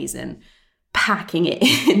 3-4 days and packing it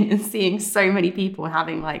in and seeing so many people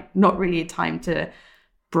having like not really a time to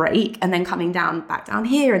break, and then coming back down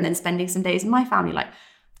here and then spending some days with my family, like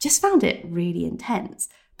just found it really intense.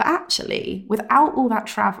 But actually, without all that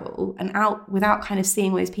travel and without kind of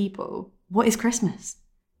seeing those people, what is Christmas?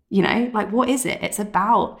 You know, like what is it? It's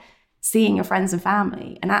about seeing your friends and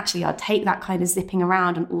family. And actually, I'd take that kind of zipping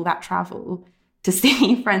around and all that travel to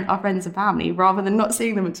see our friends and family rather than not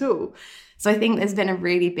seeing them at all. So I think there's been a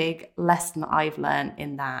really big lesson that I've learned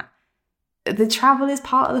in that. The travel is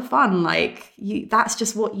part of the fun. Like that's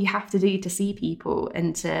just what you have to do to see people,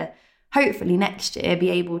 and to hopefully next year be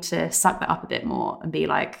able to suck that up a bit more and be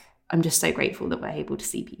like, I'm just so grateful that we're able to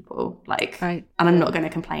see people. Like, and I'm not going to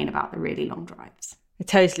complain about the really long drives. I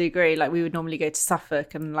totally agree. Like we would normally go to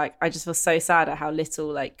Suffolk, and like I just feel so sad at how little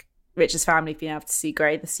like Richard's family have been able to see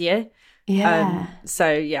Gray this year. Yeah.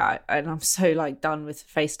 So yeah, and I'm so like done with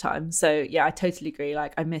FaceTime. So yeah, I totally agree.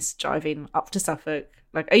 Like I miss driving up to Suffolk.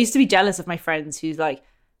 Like I used to be jealous of my friends whose like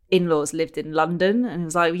in-laws lived in London, and it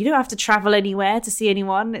was like, you don't have to travel anywhere to see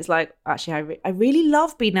anyone. It's like, actually I really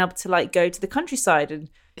love being able to like go to the countryside and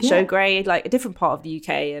show Gray like a different part of the UK,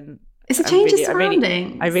 and it's a change of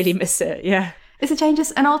surroundings. I really miss it. Yeah, it's a change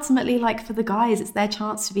of, and ultimately like for the guys, it's their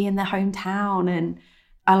chance to be in their hometown, and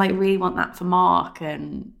I like really want that for Mark.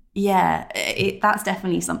 And yeah, that's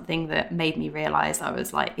definitely something that made me realize I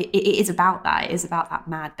was like, it is about that. It is about that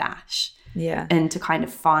mad dash. Yeah. And to kind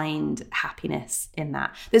of find happiness in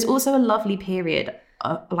that. There's also a lovely period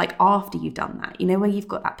like after you've done that, you know, where you've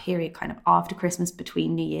got that period kind of after Christmas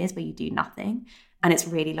between New Year's where you do nothing, and it's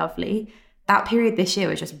really lovely. That period this year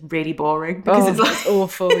was just really boring because it's like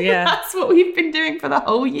awful. Yeah. That's what we've been doing for the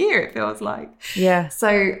whole year, it feels like. Yeah. So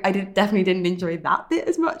I definitely didn't enjoy that bit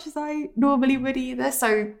as much as I normally would either.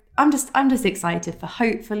 So I'm just excited for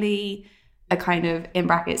hopefully a kind of, in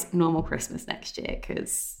brackets, normal Christmas next year,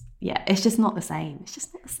 because yeah, it's just not the same. It's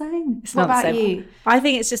just not the same. What about you? I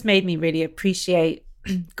think it's just made me really appreciate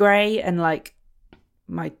Gray and like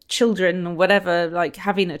my children or whatever, like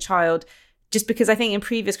having a child, just because I think in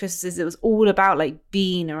previous Christmases it was all about like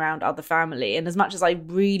being around other family. And as much as I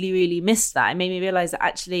really, really missed that, it made me realize that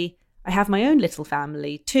actually I have my own little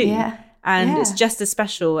family too. Yeah. And it's just as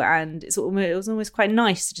special, and it was almost quite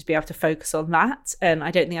nice to just be able to focus on that. And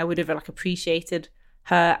I don't think I would have like appreciated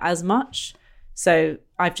her as much. So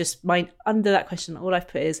I've just, under that question, all I've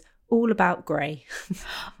put is all about Gray.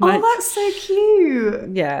 Oh, that's so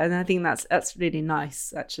cute. Yeah, and I think that's really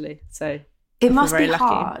nice, actually. So it must be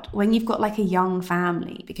hard when you've got like a young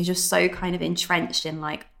family, because you're so kind of entrenched in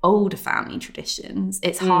like older family traditions.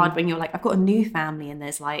 It's hard when you're like, I've got a new family and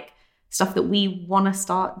there's like stuff that we want to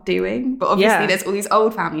start doing, but obviously there's all these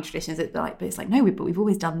old family traditions that they're like, but it's like, no, but we've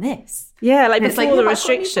always done this. Yeah, like before the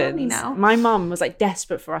restrictions, my mum was like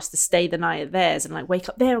desperate for us to stay the night at theirs and like wake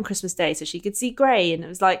up there on Christmas Day so she could see Gray. And it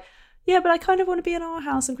was like, yeah, but I kind of want to be in our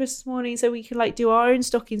house on Christmas morning so we can like do our own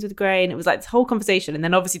stockings with Gray. And it was like this whole conversation. And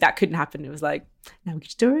then obviously that couldn't happen. It was like, now we can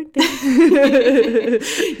just do our own thing.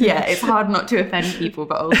 Yeah, it's hard not to offend people,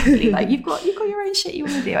 but ultimately like you've got your own shit you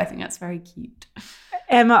want to do. I think that's very cute.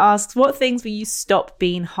 Emma asks, what things will you stop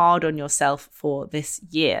being hard on yourself for this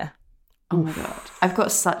year? Oh my God. I've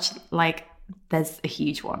got such like, there's a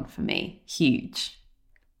huge one for me. Huge.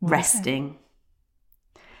 Resting.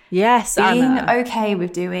 Yes, being Anna. okay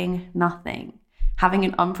with doing nothing, having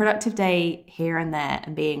an unproductive day here and there,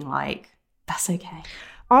 and being like, that's okay.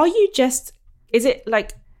 Is it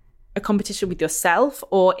like a competition with yourself?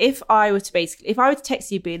 Or if I were to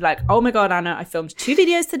text you being like, oh my God, Anna, I filmed 2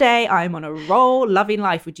 videos today, I'm on a roll, loving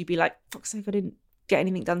life, would you be like, fuck's sake, I didn't get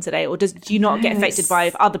anything done today? Or do you not get affected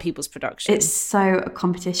by other people's production? It's so a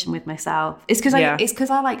competition with myself. It's because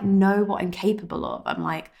I like know what I'm capable of. I'm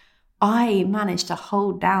like, I managed to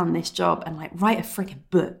hold down this job and like write a freaking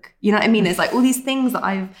book. You know what I mean? There's like all these things that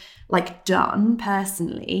I've like done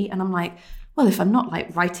personally. And I'm like, well, if I'm not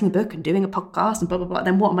like writing a book and doing a podcast and blah, blah, blah,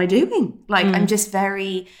 then what am I doing? Like, I'm just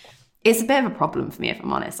it's a bit of a problem for me, if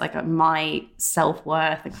I'm honest. Like my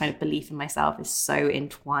self-worth and kind of belief in myself is so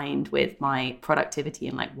entwined with my productivity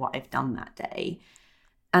and like what I've done that day.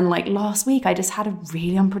 And like last week, I just had a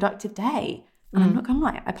really unproductive day. And I'm not gonna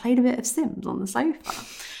lie, I played a bit of Sims on the sofa.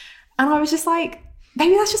 And I was just like,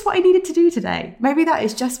 maybe that's just what I needed to do today. Maybe that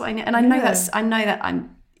is just what I need. And I know that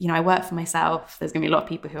I'm, you know, I work for myself. There's going to be a lot of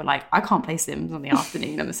people who are like, I can't play Sims on the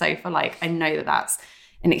afternoon on the sofa. Like, I know that that's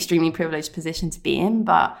an extremely privileged position to be in,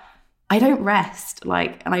 but I don't rest.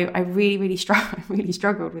 Like, and I really, really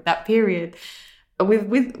struggled with that period with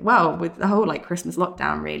the whole like Christmas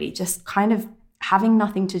lockdown, really just kind of having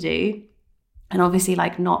nothing to do. And obviously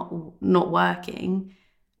like not working,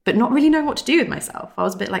 but not really knowing what to do with myself. I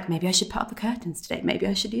was a bit like, maybe I should put up the curtains today. Maybe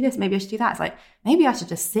I should do this. Maybe I should do that. It's like, maybe I should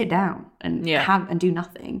just sit down and do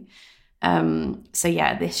nothing. So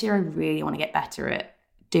yeah, this year I really want to get better at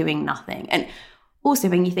doing nothing. And also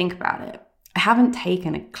when you think about it, I haven't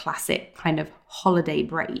taken a classic kind of holiday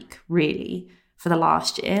break really for the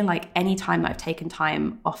last year. Like any time I've taken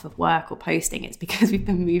time off of work or posting, it's because we've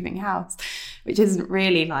been moving house, which isn't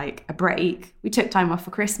really like a break. We took time off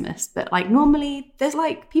for Christmas, but like normally there's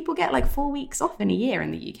like people get like 4 weeks off in a year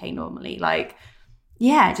in the UK normally. Like,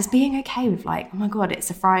 yeah, just being okay with like, oh my God, it's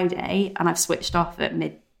a Friday and I've switched off at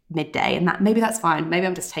midday, and that maybe that's fine. Maybe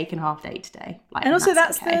I'm just taking a half day today. Like, and also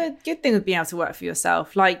that's okay. The good thing with being able to work for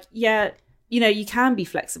yourself. Like, yeah, you know, you can be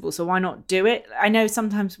flexible, so why not do it? I know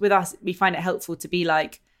sometimes with us, we find it helpful to be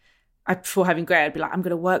like, before having Gray, I'd be like, I'm going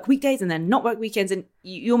to work weekdays and then not work weekends. And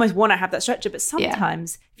you almost want to have that structure. But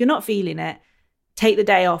sometimes if you're not feeling it, take the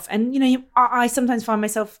day off. And, you know, I sometimes find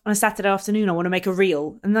myself on a Saturday afternoon, I want to make a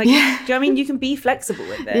reel. And like, do you know what I mean? You can be flexible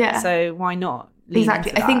with it. Yeah. So why not?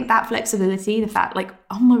 Exactly. I think that flexibility, the fact like,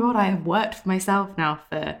 oh my God, I have worked for myself now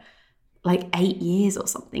for like 8 years or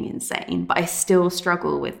something insane. But I still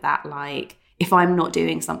struggle with that, like, if I'm not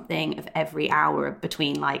doing something of every hour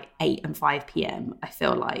between like 8 and 5 p.m, I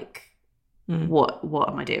feel like, what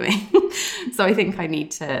am I doing? So I think I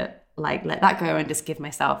need to like let that go and just give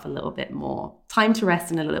myself a little bit more time to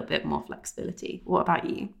rest and a little bit more flexibility. What about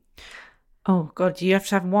you? Oh God, you have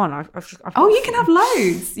to have one. I've you can have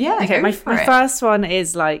loads. Yeah. Okay, my first one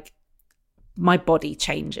is like my body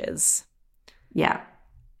changes. Yeah.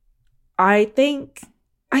 I think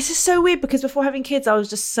it's just so weird because before having kids, I was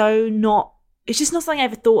just so not. It's just not something I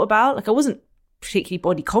ever thought about. Like I wasn't particularly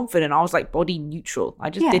body confident. I was like body neutral.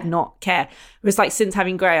 I just did not care. It was like since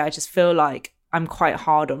having Gray, I just feel like I'm quite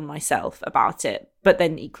hard on myself about it, but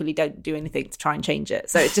then equally don't do anything to try and change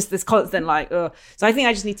it. So it's just this constant like, ugh. So I think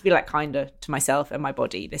I just need to be like kinder to myself and my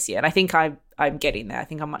body this year. And I think I'm getting there. I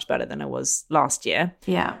think I'm much better than I was last year.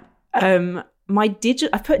 Yeah.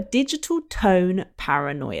 I've put digital tone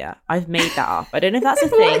paranoia. I've made that up. I don't know if that's a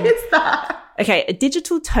thing. What is that? Okay, a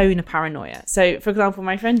digital tone paranoia. So, for example,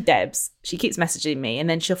 my friend Debs, she keeps messaging me and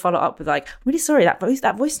then she'll follow up with like, really sorry, that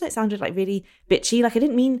voice note sounded like really bitchy. Like I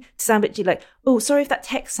didn't mean to sound bitchy. Like, oh, sorry if that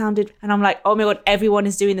text sounded. And I'm like, oh my God, everyone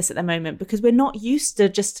is doing this at the moment because we're used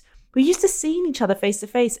to seeing each other face to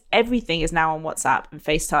face. Everything is now on WhatsApp and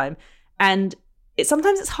FaceTime. And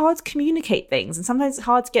sometimes it's hard to communicate things and sometimes it's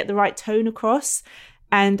hard to get the right tone across.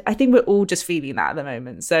 And I think we're all just feeling that at the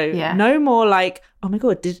moment. So no more like, oh my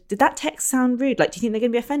God, did that text sound rude? Like, do you think they're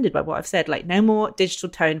going to be offended by what I've said? Like, no more digital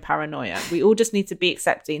tone paranoia. We all just need to be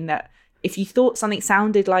accepting that if you thought something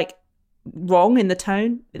sounded like wrong in the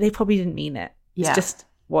tone, they probably didn't mean it. Yeah. It's just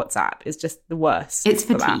WhatsApp is just the worst. It's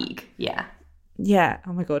fatigue. Yeah. Yeah.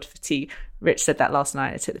 Oh my God, fatigue. Rich said that last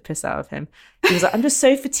night. I took the piss out of him. He was like, I'm just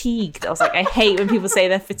so fatigued. I was like, I hate when people say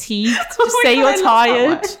they're fatigued. Just say you're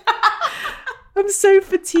tired. I'm so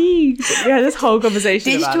fatigued. We had this whole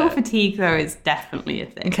conversation about it. Digital fatigue, though, is definitely a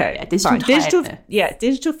thing. Okay. Yeah,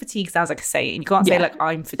 digital fatigue sounds like a saying. You can't say, like,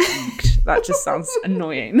 I'm fatigued. That just sounds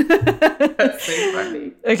annoying. That's so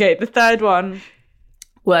funny. Okay, the third one,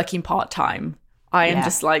 working part-time. I am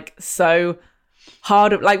just, like, so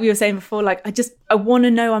hard. Like we were saying before, like, I want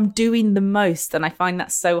to know I'm doing the most. And I find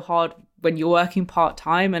that so hard when you're working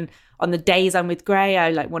part-time. And on the days I'm with Gray, I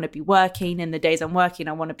like want to be working, and the days I'm working,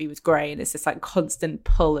 I want to be with Gray, and it's this like constant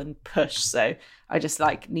pull and push. So I just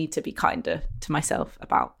like need to be kinder to myself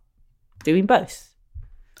about doing both.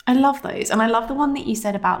 I love those, and I love the one that you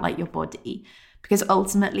said about like your body, because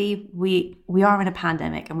ultimately we are in a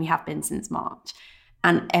pandemic, and we have been since March,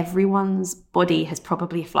 and everyone's body has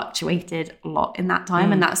probably fluctuated a lot in that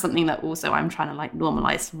time, and that's something that also I'm trying to like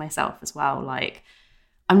normalize for myself as well. Like,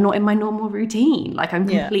 I'm not in my normal routine. Like I'm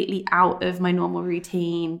completely out of my normal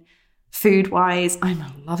routine food wise. I'm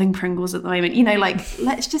loving Pringles at the moment. You know, like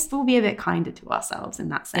let's just all be a bit kinder to ourselves in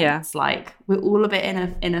that sense. Yeah. Like we're all a bit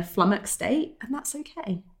in a flummoxed state, and that's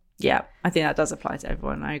okay. Yeah, I think that does apply to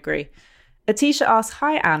everyone. I agree. Atisha asks,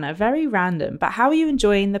 hi Anna, very random, but how are you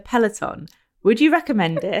enjoying the Peloton? Would you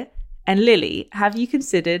recommend it? And Lily, have you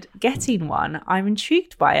considered getting one? I'm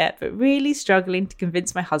intrigued by it, but really struggling to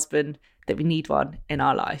convince my husband that we need one in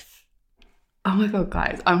our life. Oh my God,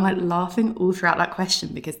 guys, I'm like laughing all throughout that question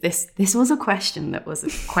because this was a question that was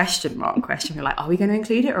a question mark question. We're like, are we going to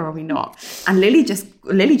include it or are we not? And Lily just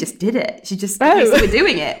did it. She just, okay, so we're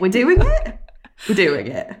doing it. We're doing it. We're doing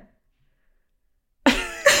it.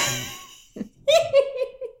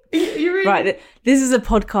 Right, this is a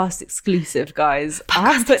podcast exclusive, guys.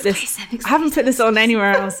 I haven't put this on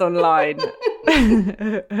anywhere else online.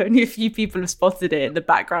 Only a few people have spotted it in the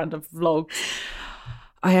background of vlogs.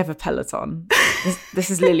 I have a Peloton. This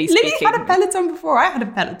is Lily speaking. Lily had a Peloton before I had a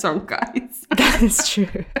Peloton, guys. That is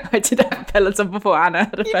true. I did have a Peloton before Anna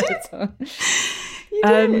had a Peloton. You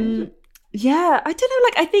did. Yeah, I don't know.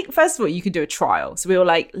 Like, I think, first of all, you could do a trial. So we were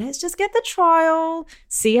like, let's just get the trial,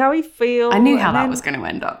 see how we feel. I knew how that was going to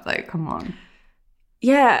end up, though. Come on.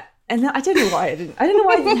 Yeah. And then, I don't know why I didn't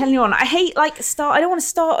tell anyone. I hate, like, I don't want to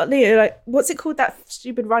start, like, what's it called, that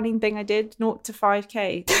stupid running thing I did? 0 to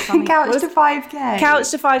 5K. Couch to 5K.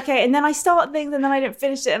 Couch to 5K. And then I start things and then I don't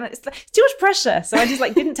finish it. And it's too much pressure. So I just,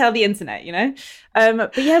 like, didn't tell the internet, you know?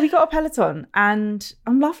 But yeah, we got a Peloton and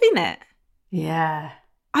I'm loving it. Yeah.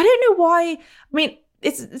 I don't know why. I mean,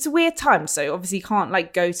 it's a weird time. So obviously you can't,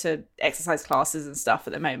 like, go to exercise classes and stuff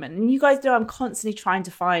at the moment. And you guys know I'm constantly trying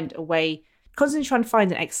to find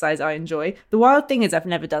an exercise I enjoy. The wild thing is I've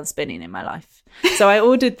never done spinning in my life. So I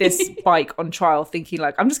ordered this bike on trial thinking,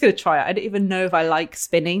 like, I'm just going to try it. I don't even know if I like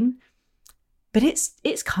spinning. But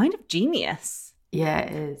it's kind of genius. Yeah,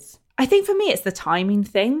 it is. I think for me, it's the timing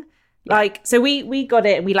thing. Yeah. Like, so we got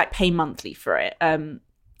it and we, like, pay monthly for it.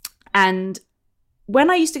 And when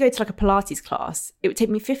I used to go to, like, a Pilates class, it would take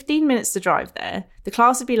me 15 minutes to drive there. The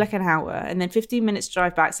class would be like an hour and then 15 minutes to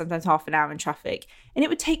drive back, sometimes half an hour in traffic. And it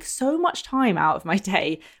would take so much time out of my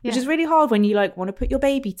day, which is really hard when you, like, want to put your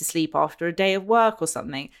baby to sleep after a day of work or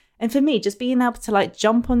something. And for me, just being able to, like,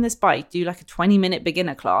 jump on this bike, do, like, a 20-minute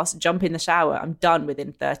beginner class, jump in the shower, I'm done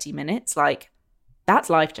within 30 minutes. Like, that's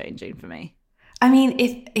life-changing for me. I mean,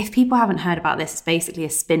 if people haven't heard about this, it's basically a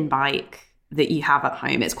spin bike that you have at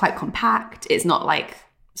home. It's quite compact. It's not, like,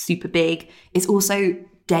 super big. It's also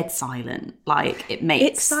dead silent. Like,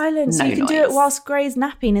 it's silent. So you can do it whilst Gray's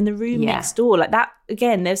napping in the room next door. Like that,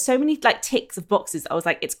 again, there's so many, like, ticks of boxes that I was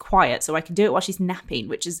like, it's quiet, so I can do it while she's napping,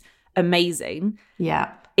 which is amazing.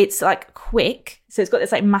 Yeah. It's, like, quick. So it's got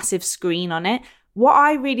this, like, massive screen on it. What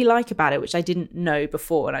I really like about it, which I didn't know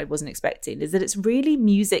before and I wasn't expecting, is that it's really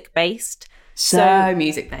music based. So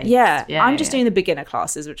music based. Yeah, I'm just doing the beginner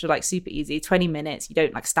classes, which are, like, super easy, 20 minutes. You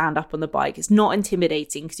don't, like, stand up on the bike. It's not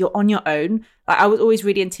intimidating because you're on your own. Like, I was always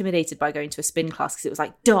really intimidated by going to a spin class because it was,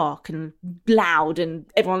 like, dark and loud and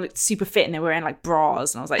everyone looked super fit and they were wearing, like,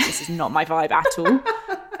 bras. And I was like, this is not my vibe at all.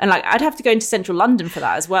 And, like, I'd have to go into central London for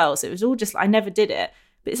that as well. So it was all just, I never did it.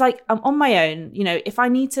 But it's like, I'm on my own. You know, if I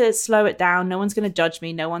need to slow it down, no one's going to judge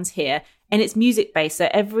me. No one's here. And it's music based. So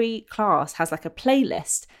every class has, like, a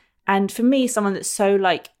playlist. And for me, someone that's so,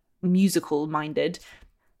 like, musical minded,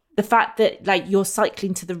 the fact that, like, you're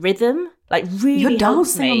cycling to the rhythm, like, really you're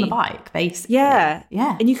helps dancing me. on the bike, basically. Yeah.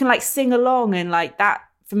 Yeah. And you can, like, sing along and, like, that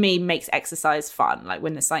for me makes exercise fun. Like,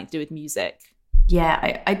 when there's something to do with music.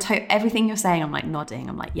 Yeah, everything you're saying, I'm, like, nodding.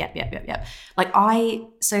 I'm like, yep. Like,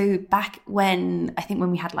 so back when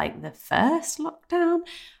we had, like, the first lockdown,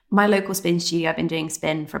 my local spin studio, I've been doing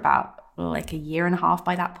spin for about, like, a year and a half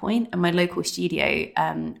by that point. And my local studio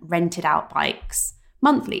rented out bikes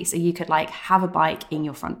monthly. So you could, like, have a bike in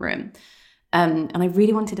your front room. And I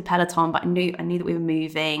really wanted a Peloton, but I knew that we were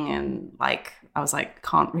moving and, like, I was like,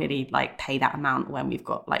 can't really, like, pay that amount when we've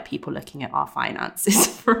got, like, people looking at our finances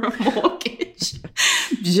for a mortgage.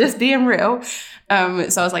 Just being real. So I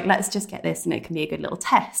was like, let's just get this and it can be a good little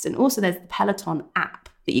test. And also there's the Peloton app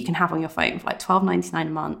that you can have on your phone for, like, $12.99 a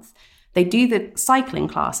month. They do the cycling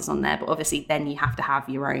classes on there, but obviously then you have to have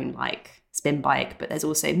your own, like, spin bike. But there's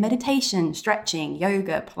also meditation, stretching,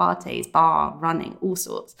 yoga, Pilates, bar, running, all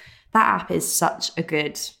sorts. That app is such a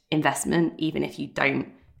good investment, even if you don't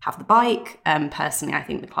have the bike. Personally, I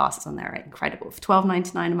think the classes on there are incredible. For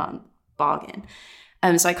 $12.99 a month, bargain.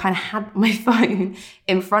 So I kind of had my phone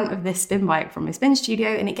in front of this spin bike from my spin studio,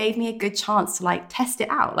 and it gave me a good chance to, like, test it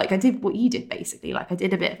out. Like, I did what you did, basically. Like, I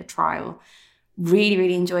did a bit of a trial. Really,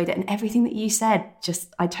 really enjoyed it. And everything that you said,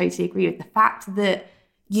 just, I totally agree with. The fact that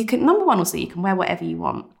you can, number one, also, you can wear whatever you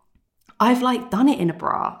want. I've, like, done it in a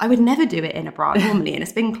bra. I would never do it in a bra normally in a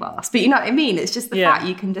spin class. But you know what I mean? It's just the fact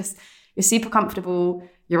you can just, you're super comfortable.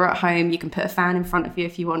 You're at home. You can put a fan in front of you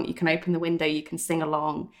if you want. You can open the window. You can sing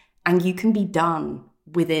along. And you can be done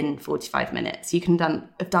within 45 minutes. You can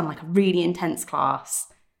have done, like, a really intense class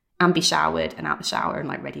and be showered and out the shower and,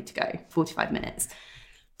 like, ready to go. 45 minutes.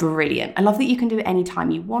 Brilliant. I love that you can do it any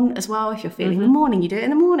time you want as well. If you're feeling in the morning, you do it in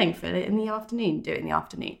the morning. Feel it in the afternoon, do it in the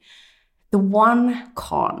afternoon. The one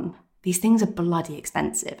con, these things are bloody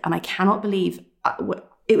expensive. And I cannot believe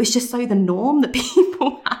it was just so the norm that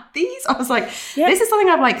people had these. I was like, this is something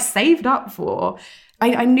I've, like, saved up for.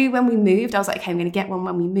 I knew when we moved, I was like, okay, I'm going to get one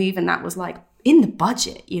when we move. And that was, like, in the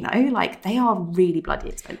budget, you know, like, they are really bloody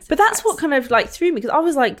expensive. But that's what kind of, like, threw me, because I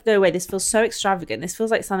was like, no way, this feels so extravagant. This feels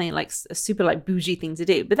like something, like, a super, like, bougie thing to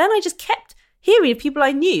do. But then I just kept hearing of people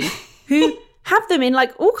I knew who have them in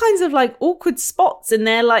like all kinds of like awkward spots, and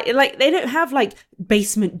they're like they don't have like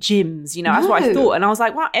basement gyms, you know. That's what I thought, and I was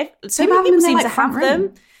like, wow, so many people seem to have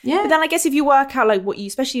them. Yeah. But then I guess if you work out like what you,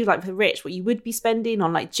 especially like for the rich, what you would be spending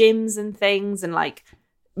on like gyms and things and like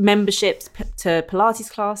memberships to Pilates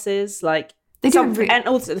classes, like and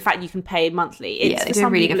also the fact you can pay monthly. It's, for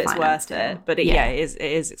some people it's worth it, but it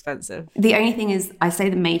is expensive. The only thing is, I say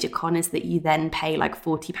the major con is that you then pay like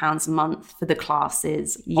 £40 a month for the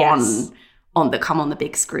classes on that come on the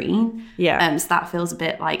big screen. Yeah. So that feels a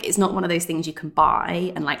bit like, it's not one of those things you can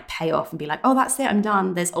buy and like pay off and be like, oh, that's it, I'm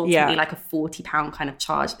done. There's ultimately like a £40 kind of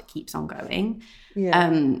charge that keeps on going. Yeah.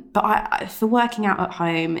 But I for working out at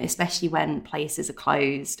home, especially when places are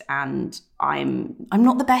closed, and I'm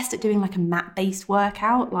not the best at doing like a mat-based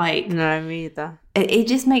workout. Like, no, me either. It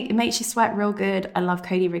just makes you sweat real good. I love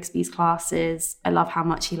Cody Rigsby's classes. I love how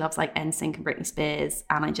much he loves like NSYNC and Britney Spears,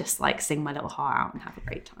 and I just like sing my little heart out and have a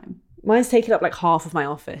great time. Mine's taken up like half of my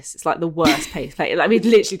office. It's like the worst place. Like, I mean,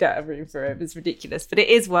 literally don't have room for it. It's ridiculous, but it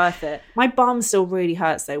is worth it. My bum still really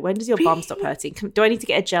hurts though. When does your bum stop hurting? Do I need to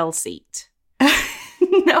get a gel seat?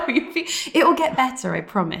 No, it will get better. I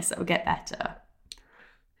promise, it will get better.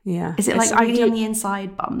 Yeah. Is it like really on the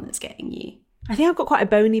inside bum that's getting you? I think I've got quite a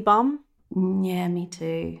bony bum. Yeah, me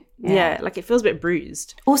too. Yeah, like it feels a bit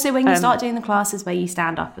bruised. Also, when you start doing the classes where you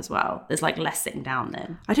stand up as well, there's like less sitting down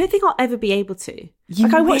then. I don't think I'll ever be able to.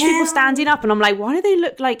 I watch people standing up and I'm like, why do they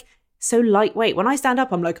look like so lightweight? When I stand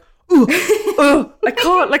up, I'm like, I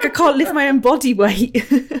can't lift my own body weight.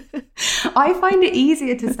 I find it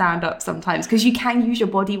easier to stand up sometimes because you can use your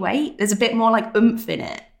body weight. There's a bit more like oomph in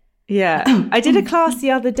it. Yeah. I did a class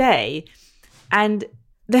the other day, and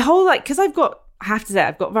the whole because I have to say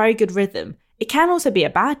I've got very good rhythm. It can also be a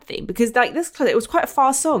bad thing because like this class, it was quite a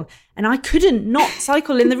fast song and I couldn't not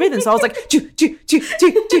cycle in the rhythm. So I was like, and I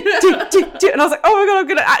was like, oh my God, I'm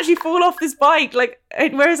going to actually fall off this bike. Like,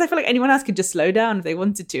 whereas I feel like anyone else could just slow down if they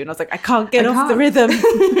wanted to. And I was like, I can't get off the rhythm.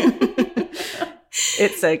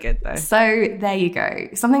 It's so good though. So there you go.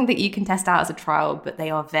 Something that you can test out as a trial, but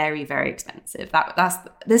they are very, very expensive.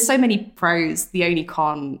 There's so many pros. The only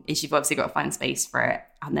con is you've obviously got to find space for it,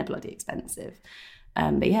 and they're bloody expensive.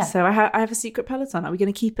 But yeah. So I have a secret Peloton. Are we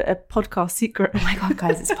going to keep it a podcast secret? Oh my God,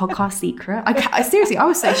 guys, it's podcast secret. I seriously, I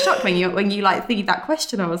was so shocked when you like thinking that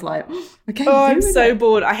question. I was like, okay. Oh, I'm so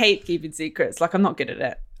bored. I hate keeping secrets. Like I'm not good at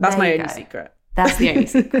it. That's my only secret. That's the only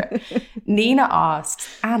secret. Nina asks,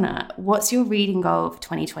 Anna, what's your reading goal for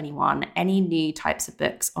 2021? Any new types of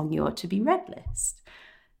books on your to be read list?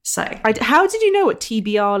 So how did you know what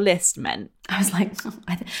TBR list meant? I was like,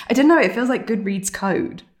 I don't know. It feels like Goodreads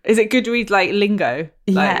code. Is it Goodreads like lingo?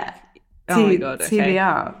 Yeah. Oh my God. Okay.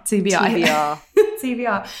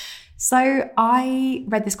 TBR. So I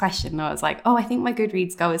read this question and I was like, oh, I think my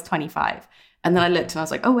Goodreads goal is 25. And then I looked and I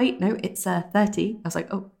was like, oh, wait, no, it's 30. I was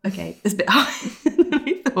like, oh, okay, it's a bit higher than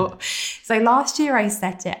I thought. So last year I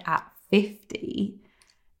set it at 50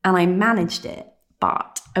 and I managed it.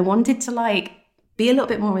 But I wanted to like be a little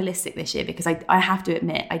bit more realistic this year because I have to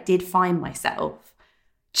admit, I did find myself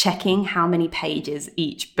checking how many pages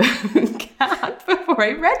each book had before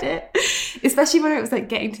I read it, especially when it was like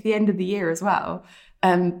getting to the end of the year as well.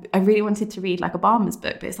 I really wanted to read like Obama's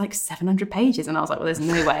book, but it's like 700 pages. And I was like, well, there's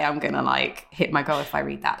no way I'm going to like hit my goal if I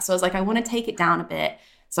read that. So I was like, I want to take it down a bit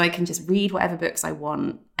so I can just read whatever books I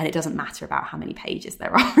want. And it doesn't matter about how many pages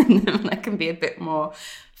there are in them. I can be a bit more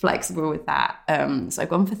flexible with that. So I've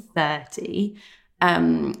gone for 30.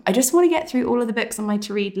 I just want to get through all of the books on my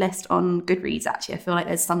to read list on Goodreads. Actually, I feel like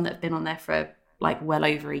there's some that have been on there for like well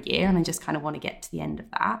over a year, and I just kind of want to get to the end of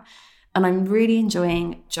that. And I'm really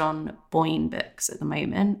enjoying John Boyne books at the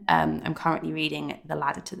moment. I'm currently reading The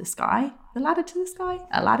Ladder to the Sky. A Ladder to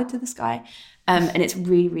the Sky. And it's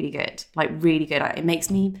really, really good. Like really good. It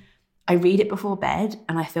makes me, I read it before bed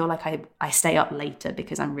and I feel like I stay up later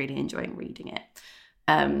because I'm really enjoying reading it.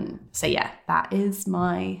 So yeah, that is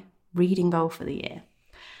my reading goal for the year.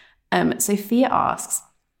 Sophia asks,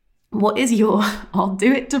 what is your I'll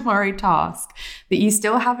do it tomorrow task that you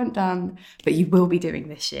still haven't done, but you will be doing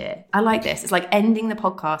this year? I like this. It's like ending the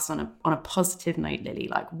podcast on a positive note, Lily.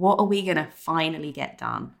 Like, what are we going to finally get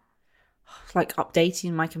done? Like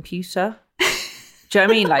updating my computer. Do you know what I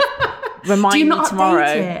mean? Like, remind me tomorrow.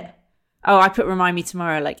 It? Oh, I put remind me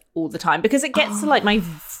tomorrow like all the time because it gets to like my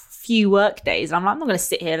few work days. And I'm like, I'm not going to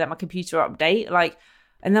sit here and let my computer update. Like,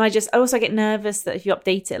 and then I also get nervous that if you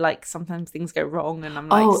update it, like sometimes things go wrong and I'm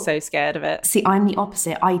like so scared of it. See, I'm the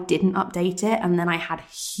opposite. I didn't update it and then I had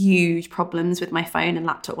huge problems with my phone and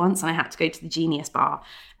laptop once and I had to go to the Genius Bar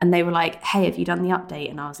and they were like, hey, have you done the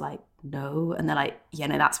update? And I was like, no. And they're like, yeah,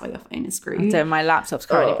 no, that's why your phone is screwed. So my laptop's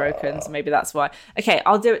currently broken, so maybe that's why. Okay,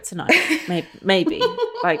 I'll do it tonight. Maybe.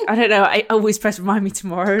 Like, I don't know. I always press remind me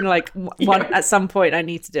tomorrow, and like at some point I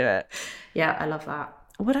need to do it. Yeah, I love that.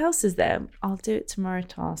 What else is there? I'll do it tomorrow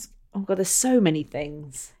task. Oh God, there's so many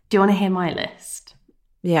things. Do you want to hear my list?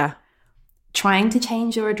 Yeah. Trying to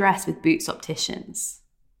change your address with Boots Opticians.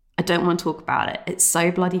 I don't want to talk about it. It's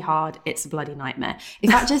so bloody hard. It's a bloody nightmare.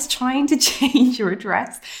 In fact, just trying to change your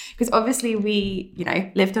address, because obviously we,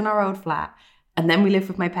 lived in our old flat, and then we lived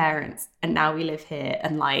with my parents, and now we live here,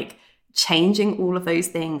 and like changing all of those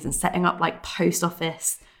things and setting up like post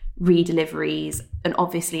office redeliveries, and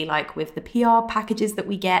obviously like with the PR packages that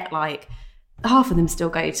we get, like half of them still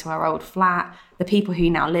go to our old flat. The people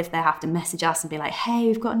who now live there have to message us and be like, hey,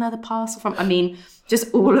 we've got another parcel from,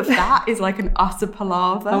 just all of that is like an utter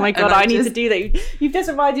palaver. Oh my God, I need to do that. You've just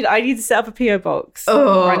reminded, I need to set up a PO box.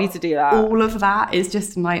 Oh, I need to do that. All of that is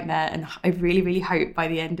just a nightmare. And I really, really hope by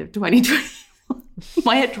the end of 2021,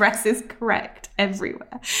 my address is correct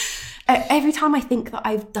everywhere. Every time I think that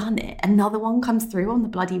I've done it, another one comes through on the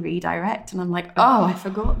bloody redirect, and I'm like, oh, I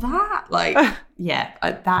forgot that. Like, yeah,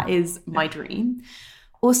 that is my dream.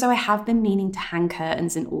 Also, I have been meaning to hang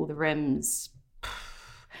curtains in all the rooms.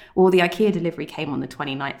 Well, the IKEA delivery came on the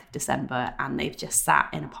 29th of December, and they've just sat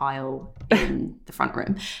in a pile in the front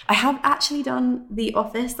room. I have actually done the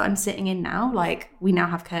office that I'm sitting in now. Like, we now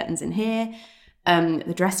have curtains in here.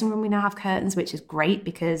 The dressing room, we now have curtains, which is great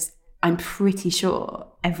because I'm pretty sure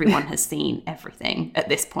everyone has seen everything at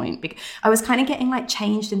this point. Because I was kind of getting like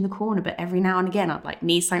changed in the corner, but every now and again I'd like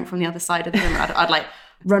need something from the other side of the room. I'd like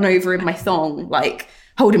run over in my thong, like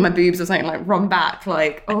holding my boobs or something, like run back,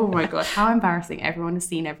 like, oh my God, how embarrassing. Everyone has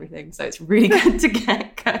seen everything. So it's really good to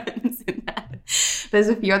get curtains in there. There's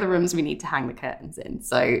a few other rooms we need to hang the curtains in.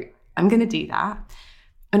 So I'm going to do that.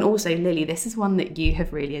 And also, Lily, this is one that you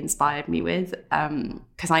have really inspired me with,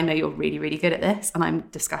 because I know you're really, really good at this, and I'm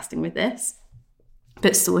disgusting with this.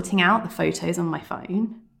 But sorting out the photos on my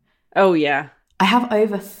phone. Oh, yeah. I have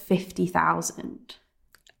over 50,000.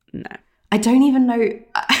 No. I don't even know.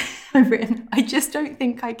 I've written, I just don't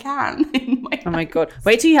think I can. Oh my God.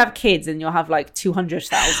 Wait till you have kids and you'll have like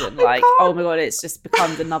 200,000. Like, oh my God, it's just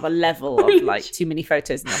becomes another level of like too many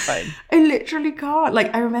photos in your phone. I literally can't.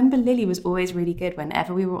 Like, I remember Lily was always really good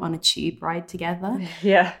whenever we were on a tube ride together.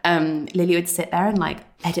 Yeah. Lily would sit there and like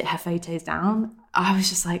edit her photos down. I was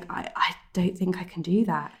just like, I don't think I can do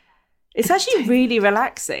that. It's actually really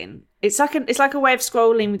relaxing. It's like a way of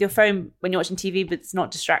scrolling with your phone when you're watching TV, but it's not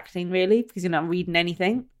distracting really because you're not reading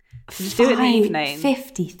anything. So just do it in the evening.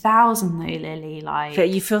 50,000 though, Lily. Like, but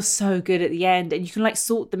you feel so good at the end, and you can like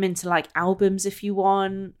sort them into like albums if you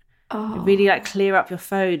want. Oh. Really like clear up your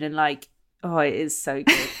phone and like, oh, it is so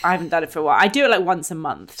good. I haven't done it for a while. I do it like once a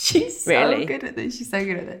month. She's so good at this. She's so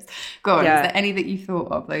good at this. Go on. Yeah. Is there any that you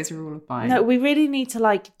thought of? Those are all of mine. No, we really need to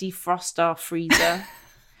like defrost our freezer.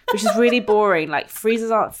 Which is really boring. Like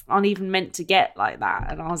freezers aren't even meant to get like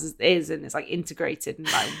that, and ours is, and it's like integrated.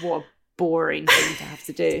 And like, what a boring thing to have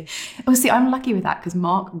to do. Oh, see, I'm lucky with that because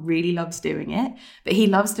Mark really loves doing it, but he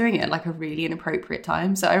loves doing it at like a really inappropriate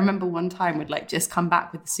time. So I remember one time we'd like just come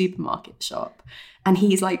back with the supermarket shop, and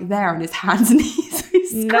he's like there on his hands and knees.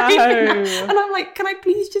 No. And I'm like, can I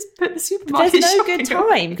please just put the supermarket There's no good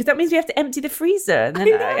time because that means we have to empty the freezer, and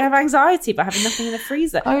then I have anxiety about having nothing in the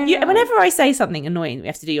freezer. Whenever I say something annoying that we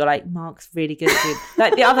have to do, you're like, Mark's really good at it.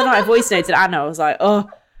 Like the other night I voice noted Anna, I was like, oh,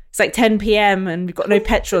 it's like 10 p.m. and we've got no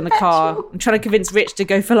petrol in the car. I'm trying to convince Rich to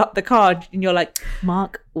go fill up the car. And you're like,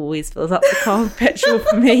 Mark always fills up the car with petrol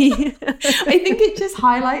for me. I think it just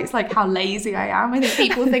highlights like how lazy I am. I think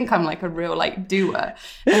people think I'm like a real like doer.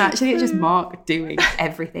 And actually it's just Mark doing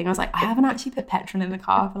everything. I was like, I haven't actually put petrol in the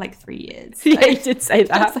car for like 3 years. So yeah, you did say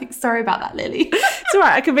that. I was like, sorry about that, Lily. It's all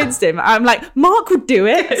right. I convinced him. I'm like, Mark would do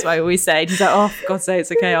it. That's what I always say. And he's like, oh, for God's sake,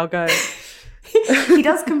 it's okay. I'll go. He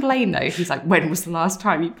does complain though. He's like, when was the last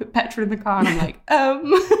time you put petrol in the car? And I'm like,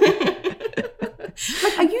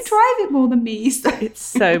 like, are you driving more than me? So it's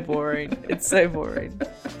so boring. It's so boring.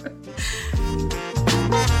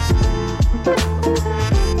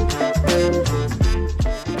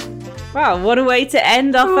 Wow, what a way to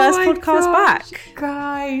end our first podcast back.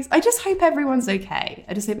 Guys, I just hope everyone's okay.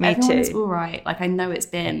 I just hope everyone's all right. Like, I know it's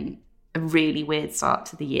been a really weird start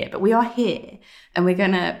to the year, but we are here and we're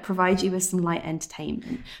going to provide you with some light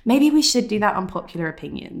entertainment. Maybe we should do that on Popular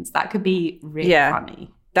Opinions. That could be really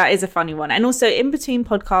funny. That is a funny one. And also in between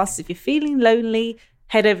podcasts, if you're feeling lonely,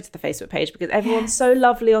 head over to the Facebook page, because everyone's so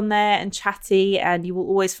lovely on there and chatty, and you will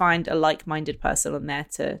always find a like-minded person on there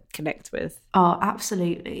to connect with. Oh,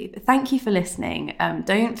 absolutely. But thank you for listening.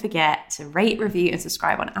 Don't forget to rate, review and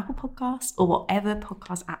subscribe on Apple Podcasts or whatever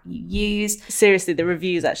podcast app you use. Seriously, the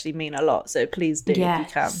reviews actually mean a lot, so please do if you can.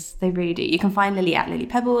 Yes, they really do. You can find Lily at Lily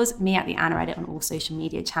Pebbles, me at The Anna Edit on all social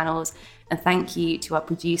media channels. And thank you to our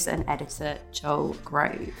producer and editor, Joel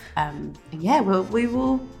Grove. We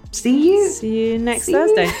will see you next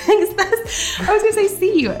Thursday. I was going to say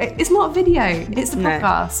see you. It's not a video. It's a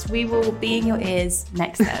podcast. We will be in your ears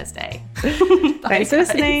next Thursday. Thanks for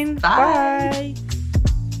listening. Bye. Bye.